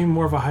 So it became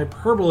more of a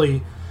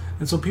hyperbole,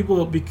 and so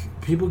people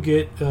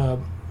get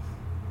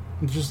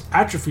just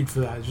atrophied for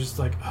that. It's just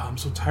like, I'm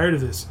so tired of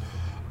this.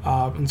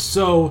 And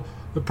so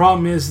the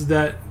problem is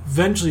that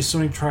eventually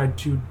Sony tried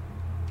to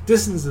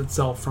distance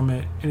itself from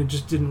it, and it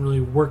just didn't really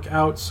work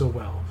out so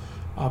well.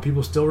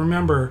 People still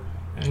remember,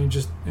 and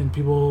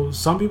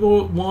some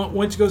people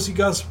went to go see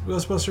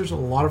Ghostbusters. A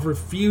lot of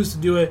refused to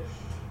do it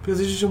because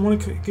they just didn't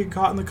want to get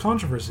caught in the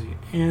controversy.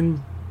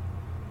 And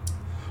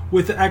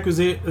with the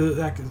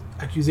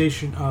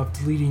accusation of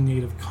deleting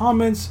negative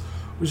comments,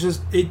 which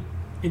is it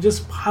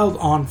just piled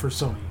on for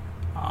Sony.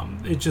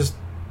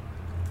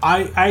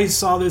 I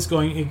saw this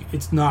going,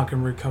 it's not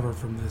going to recover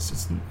from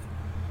this.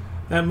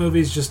 That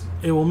movie's just,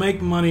 it will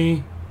make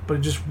money,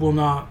 but it will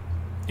not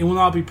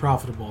be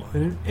profitable.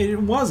 And it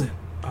wasn't.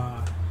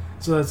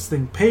 So that's the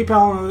thing.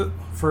 PayPal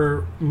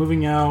for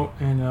moving out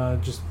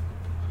and just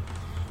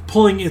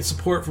pulling its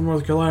support from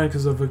North Carolina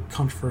because of a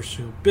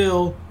controversial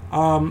bill,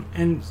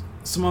 and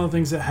some other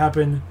things that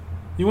happened.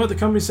 You know what? The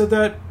company said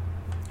that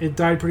it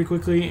died pretty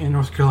quickly, and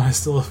North Carolina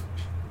still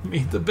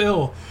made the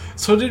bill.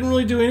 So it didn't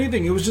really do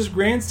anything. It was just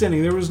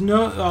grandstanding. There was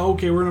no,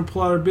 okay, we're going to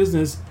pull out our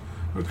business.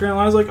 North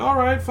Carolina's like, all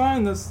right,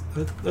 fine, it's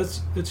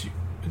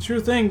your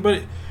thing,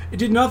 but it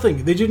did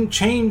nothing. They didn't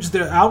change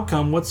the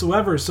outcome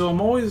whatsoever. So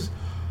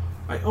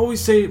I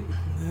always say,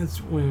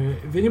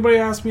 if anybody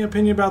asks me an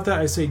opinion about that,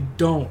 I say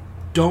don't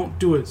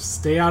do it.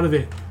 Stay out of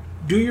it.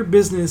 Do your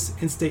business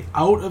and stay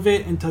out of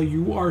it until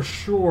you are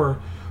sure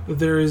that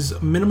there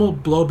is minimal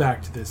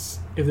blowback to this.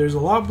 If there's a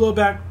lot of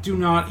blowback, do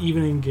not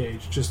even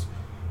engage. Just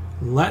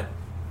let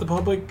the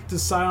public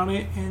decide on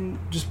it and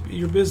just be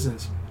your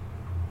business.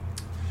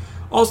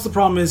 Also, the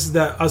problem is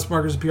that us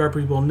marketers and PR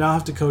people now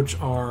have to coach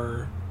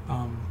our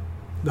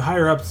the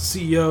higher ups,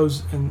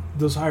 CEOs, and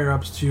those higher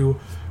ups to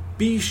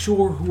be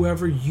sure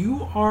whoever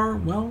you are,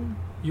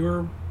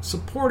 you're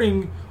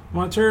supporting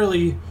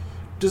monetarily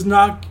does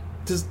not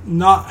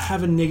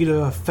have a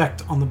negative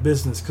effect on the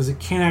business, because it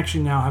can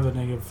actually now have a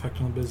negative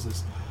effect on the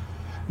business.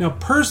 Now,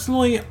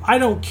 personally, I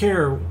don't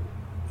care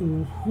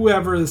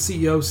whoever the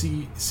CEO,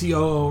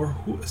 COO, or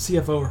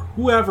CFO, or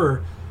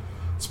whoever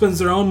spends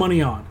their own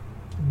money on.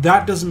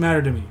 That doesn't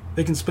matter to me.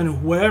 They can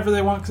spend whatever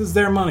they want because it's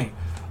their money.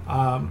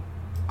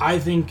 I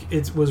think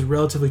it was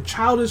relatively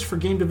childish for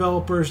game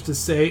developers to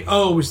say,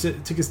 oh, we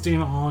took a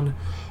stand on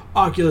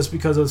Oculus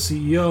because of the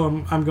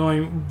CEO. I'm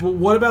going, but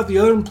what about the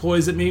other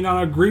employees that may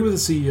not agree with the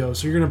CEO?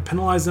 So you're going to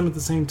penalize them at the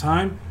same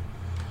time?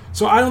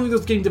 So I don't think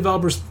those game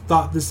developers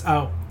thought this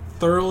out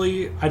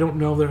thoroughly. I don't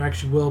know if they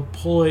actually will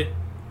pull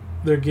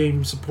their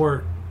game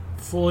support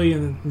fully,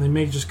 and they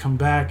may just come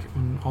back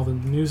when all the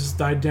news has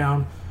died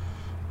down.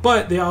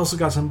 But they also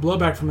got some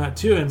blowback from that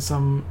too, and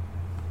some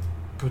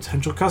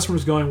potential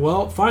customers going,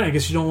 well, fine, I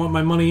guess you don't want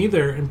my money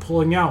either, and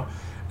pulling out.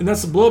 And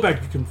that's the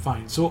blowback you can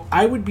find. So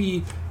I would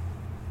be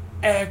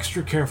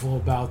extra careful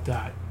about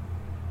that.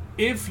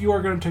 If you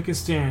are going to take a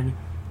stand,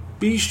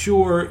 be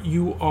sure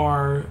you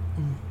are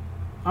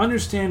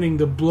understanding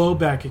the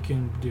blowback it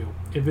can do.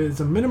 If it's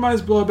a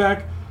minimized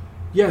blowback,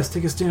 yes,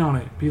 take a stand on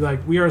it. Be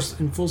like, we are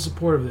in full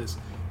support of this.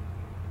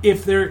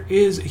 If there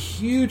is a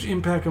huge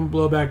impact on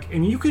blowback,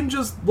 and you can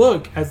just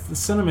look at the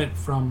sentiment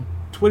from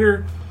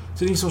Twitter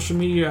to any social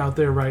media out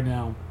there right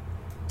now,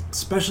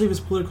 especially if it's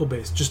political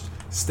based, just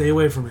stay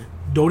away from it.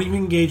 Don't even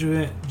engage with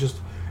it. Just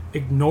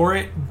ignore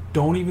it.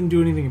 Don't even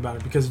do anything about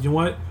it, because you know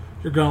what?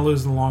 You're going to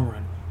lose in the long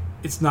run.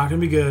 It's not going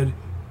to be good.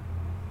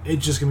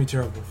 It's just going to be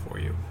terrible for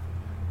you.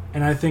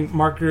 And I think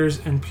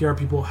marketers and PR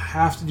people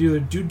have to do their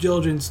due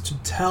diligence to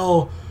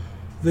tell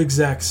the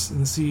execs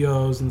and the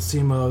CEOs and the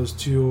CMOs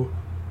to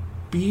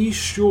be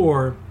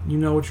sure you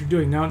know what you're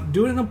doing. Now,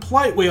 do it in a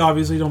polite way,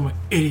 obviously. Don't be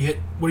idiot.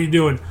 What are you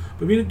doing?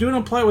 But do it in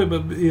a polite way,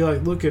 but be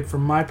like, look,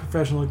 from my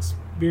professional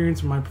experience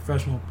and my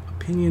professional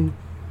opinion,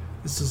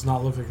 this does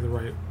not look like the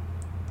right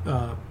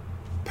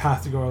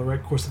path to go, or the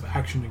right course of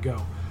action to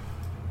go.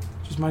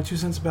 Just my 2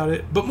 cents about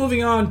it. But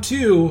moving on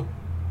to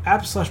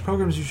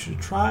apps/programs you should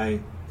try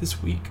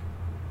this week.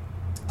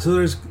 So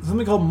there's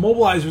something called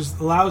Mobilizers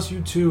that allows you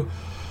to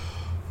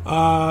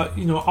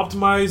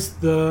optimize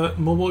the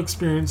mobile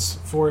experience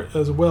for it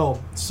as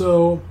well.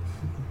 So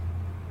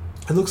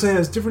it looks like it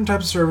has different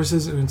types of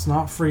services, and it's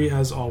not free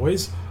as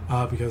always,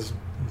 because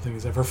nothing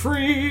is ever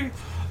free.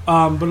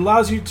 But it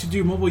allows you to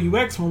do mobile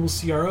UX, mobile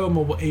CRO,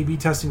 mobile A/B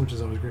testing, which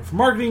is always great for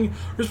marketing,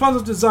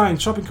 responsive design,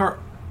 shopping cart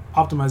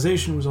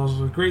optimization, which is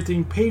also a great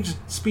thing, page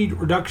speed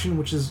reduction,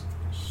 which is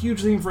a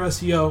huge thing for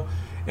SEO,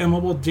 and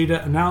mobile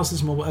data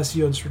analysis, mobile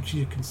SEO, and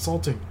strategic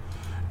consulting.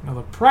 Now,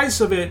 the price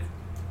of it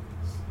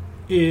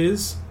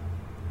is,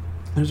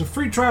 there's a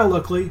free trial,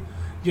 luckily.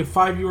 You get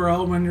 5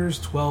 URL renders,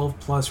 12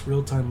 plus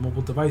real-time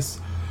mobile device,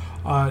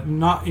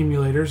 not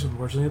emulators,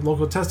 unfortunately,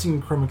 local testing,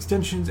 Chrome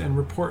extensions, and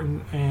report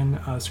and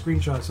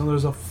screenshots. So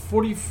there's a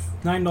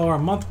 $49 a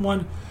month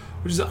one,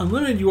 which is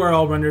unlimited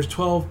URL renders,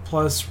 12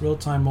 plus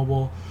real-time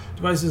mobile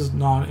devices,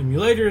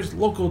 non-emulators,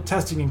 local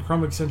testing and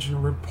Chrome extension,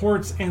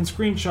 reports and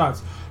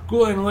screenshots,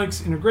 Google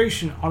Analytics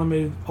integration,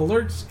 automated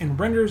alerts and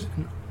renders,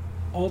 and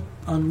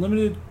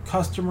unlimited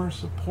customer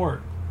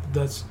support.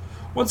 That's,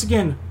 once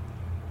again,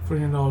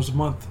 $49 a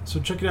month. So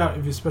check it out,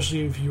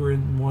 especially if you were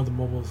in more of the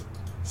mobile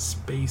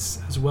space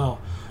as well.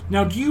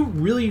 Now, do you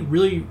really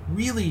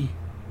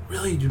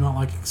do not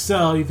like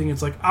Excel? You think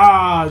it's like,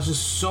 it's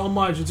just so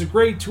much. It's a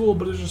great tool,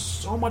 but there's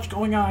just so much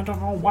going on. I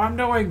don't know what I'm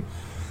doing.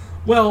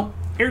 Well,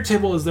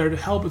 Airtable is there to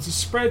help. It's a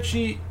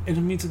spreadsheet, and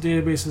it meets a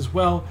database as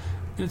well.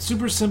 And it's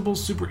super simple,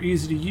 super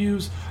easy to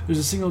use. There's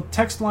a single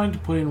text line to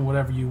put in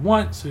whatever you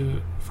want,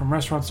 so from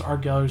restaurants to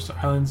art galleries to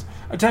islands.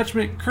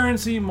 Attachment,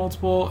 currency,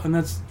 multiple, and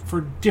that's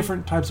for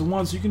different types of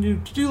ones. So you can do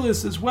to-do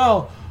lists as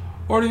well,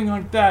 or anything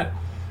like that.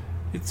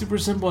 It's super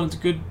simple, and it's a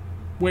good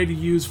way to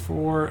use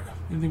for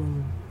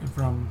anything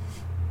from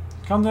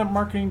content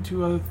marketing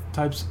to other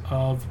types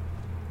of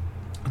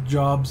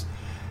jobs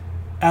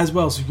as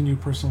well. So you can do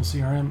personal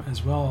CRM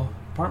as well.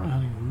 Apartment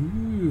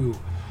hunting,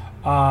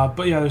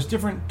 But yeah, there's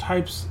different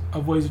types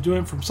of ways of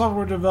doing it, from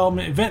software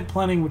development, event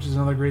planning, which is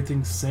another great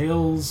thing,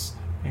 sales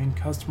and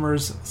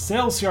customers,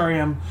 sales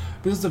CRM,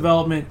 business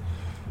development,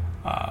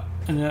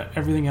 and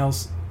everything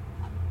else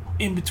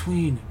in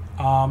between.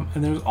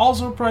 And there's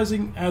also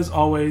pricing, as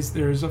always.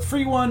 There's a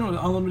free one with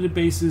unlimited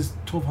bases,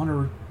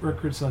 1,200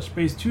 records /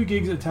 space, 2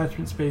 gigs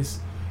attachment space.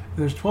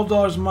 There's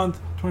 $12 a month,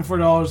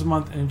 $24 a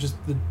month, and just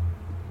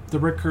the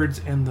records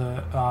and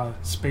the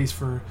space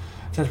for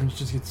attachments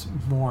just gets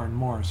more and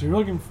more. So you're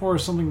looking for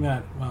something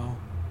that, well,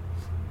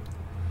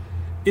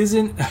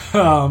 isn't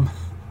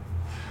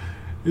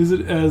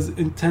as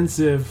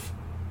intensive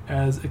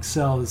as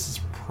Excel. This is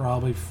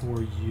probably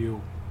for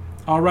you.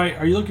 Alright,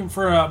 are you looking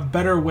for a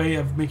better way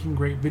of making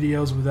great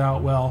videos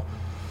without, well,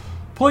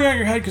 pulling out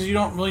your head because you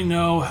don't really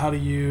know how to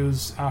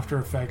use After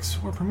Effects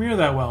or Premiere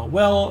that well?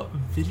 Well,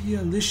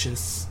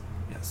 Videolicious,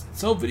 yes,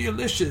 so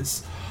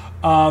Videolicious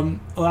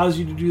allows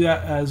you to do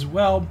that as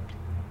well.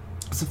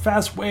 It's a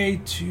fast way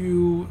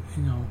to,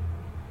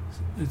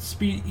 it's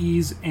speed,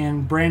 ease,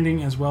 and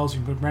branding as well. So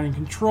you can put branding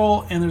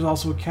control, and there's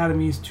also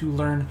academies to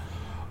learn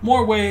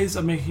more ways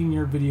of making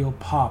your video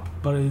pop.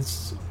 But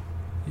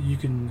you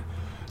can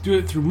do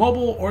it through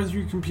mobile or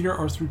through computer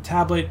or through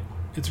tablet.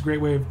 It's a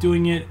great way of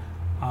doing it.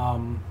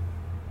 And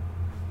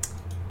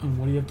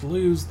what do you have to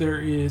lose? There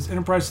is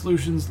Enterprise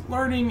Solutions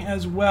Learning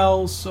as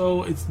well,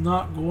 so it's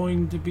not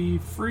going to be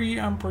free,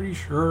 I'm pretty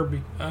sure,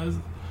 because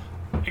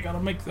I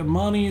gotta make the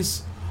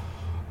monies.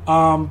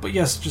 But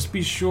yes, just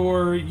be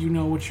sure you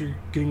know what you're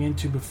getting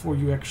into before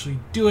you actually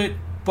do it.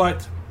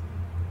 But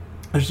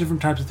there's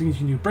different types of things you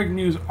can do: breaking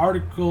news,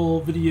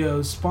 article,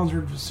 videos,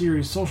 sponsored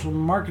series, social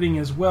marketing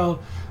as well,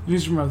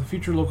 newsroom of the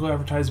future, local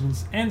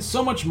advertisements, and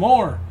so much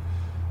more.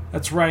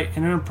 That's right,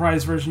 an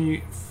enterprise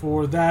version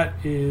for that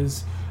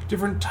is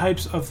different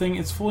types of thing.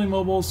 It's fully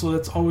mobile, so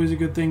that's always a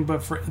good thing.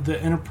 But for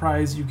the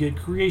enterprise, you get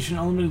creation,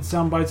 unlimited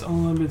sound bites,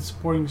 unlimited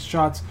supporting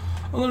shots,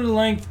 unlimited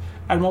length,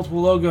 add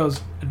multiple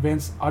logos,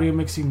 advanced audio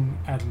mixing,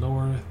 add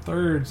lower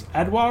thirds,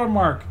 add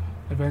watermark,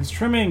 advanced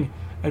trimming,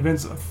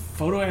 advanced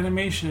photo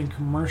animation, and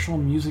commercial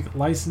music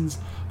license,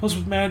 plus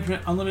with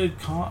management, unlimited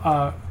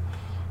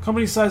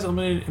company size,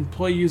 unlimited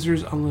employee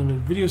users,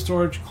 unlimited video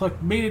storage,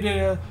 collect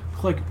metadata,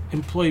 collect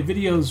employee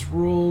videos,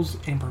 rules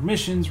and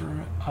permissions,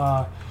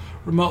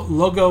 remote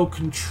logo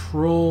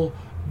control,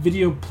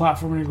 video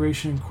platform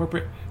integration,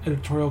 corporate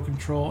editorial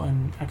control,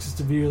 and access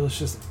to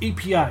Videolicious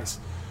APIs.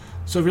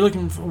 So if you're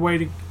looking for a way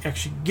to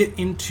actually get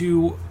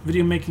into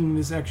video making,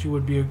 this actually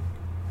would be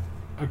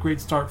a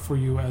great start for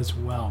you as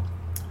well.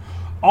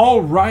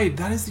 All right,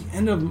 that is the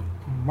end of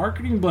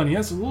Marketing Blend.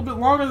 Yes, a little bit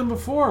longer than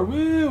before.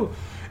 Woo!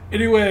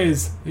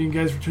 Anyways, thank you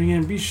guys for tuning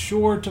in. Be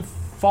sure to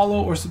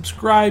follow or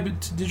subscribe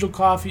to Digital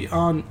Coffee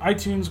on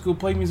iTunes, Google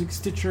Play Music,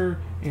 Stitcher,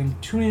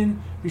 and TuneIn.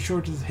 Be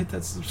sure to hit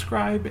that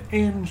subscribe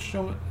and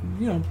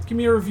give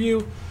me a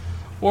review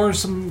or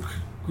some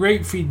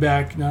great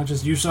feedback, not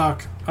just you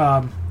suck,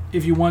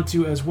 if you want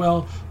to as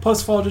well.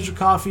 Plus, follow Digital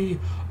Coffee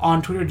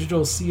on Twitter,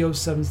 Digital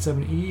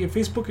CO77E,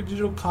 Facebook at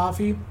Digital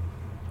Coffee,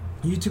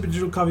 YouTube at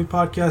Digital Coffee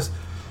Podcast,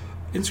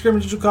 Instagram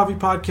at Digital Coffee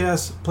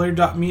Podcast,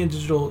 Player.me at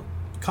Digital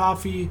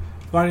Coffee,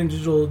 Vine at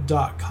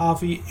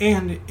Digital.coffee.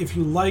 And if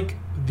you like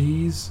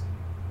these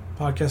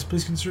podcasts,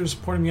 please consider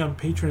supporting me on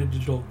Patreon at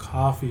Digital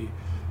Coffee.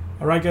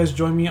 Alright guys,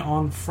 join me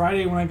on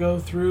Friday when I go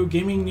through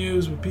gaming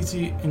news with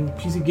PC and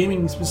PC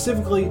gaming,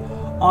 specifically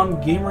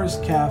on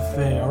Gamers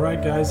Cafe.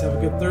 Alright guys, have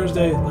a good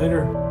Thursday.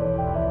 Later.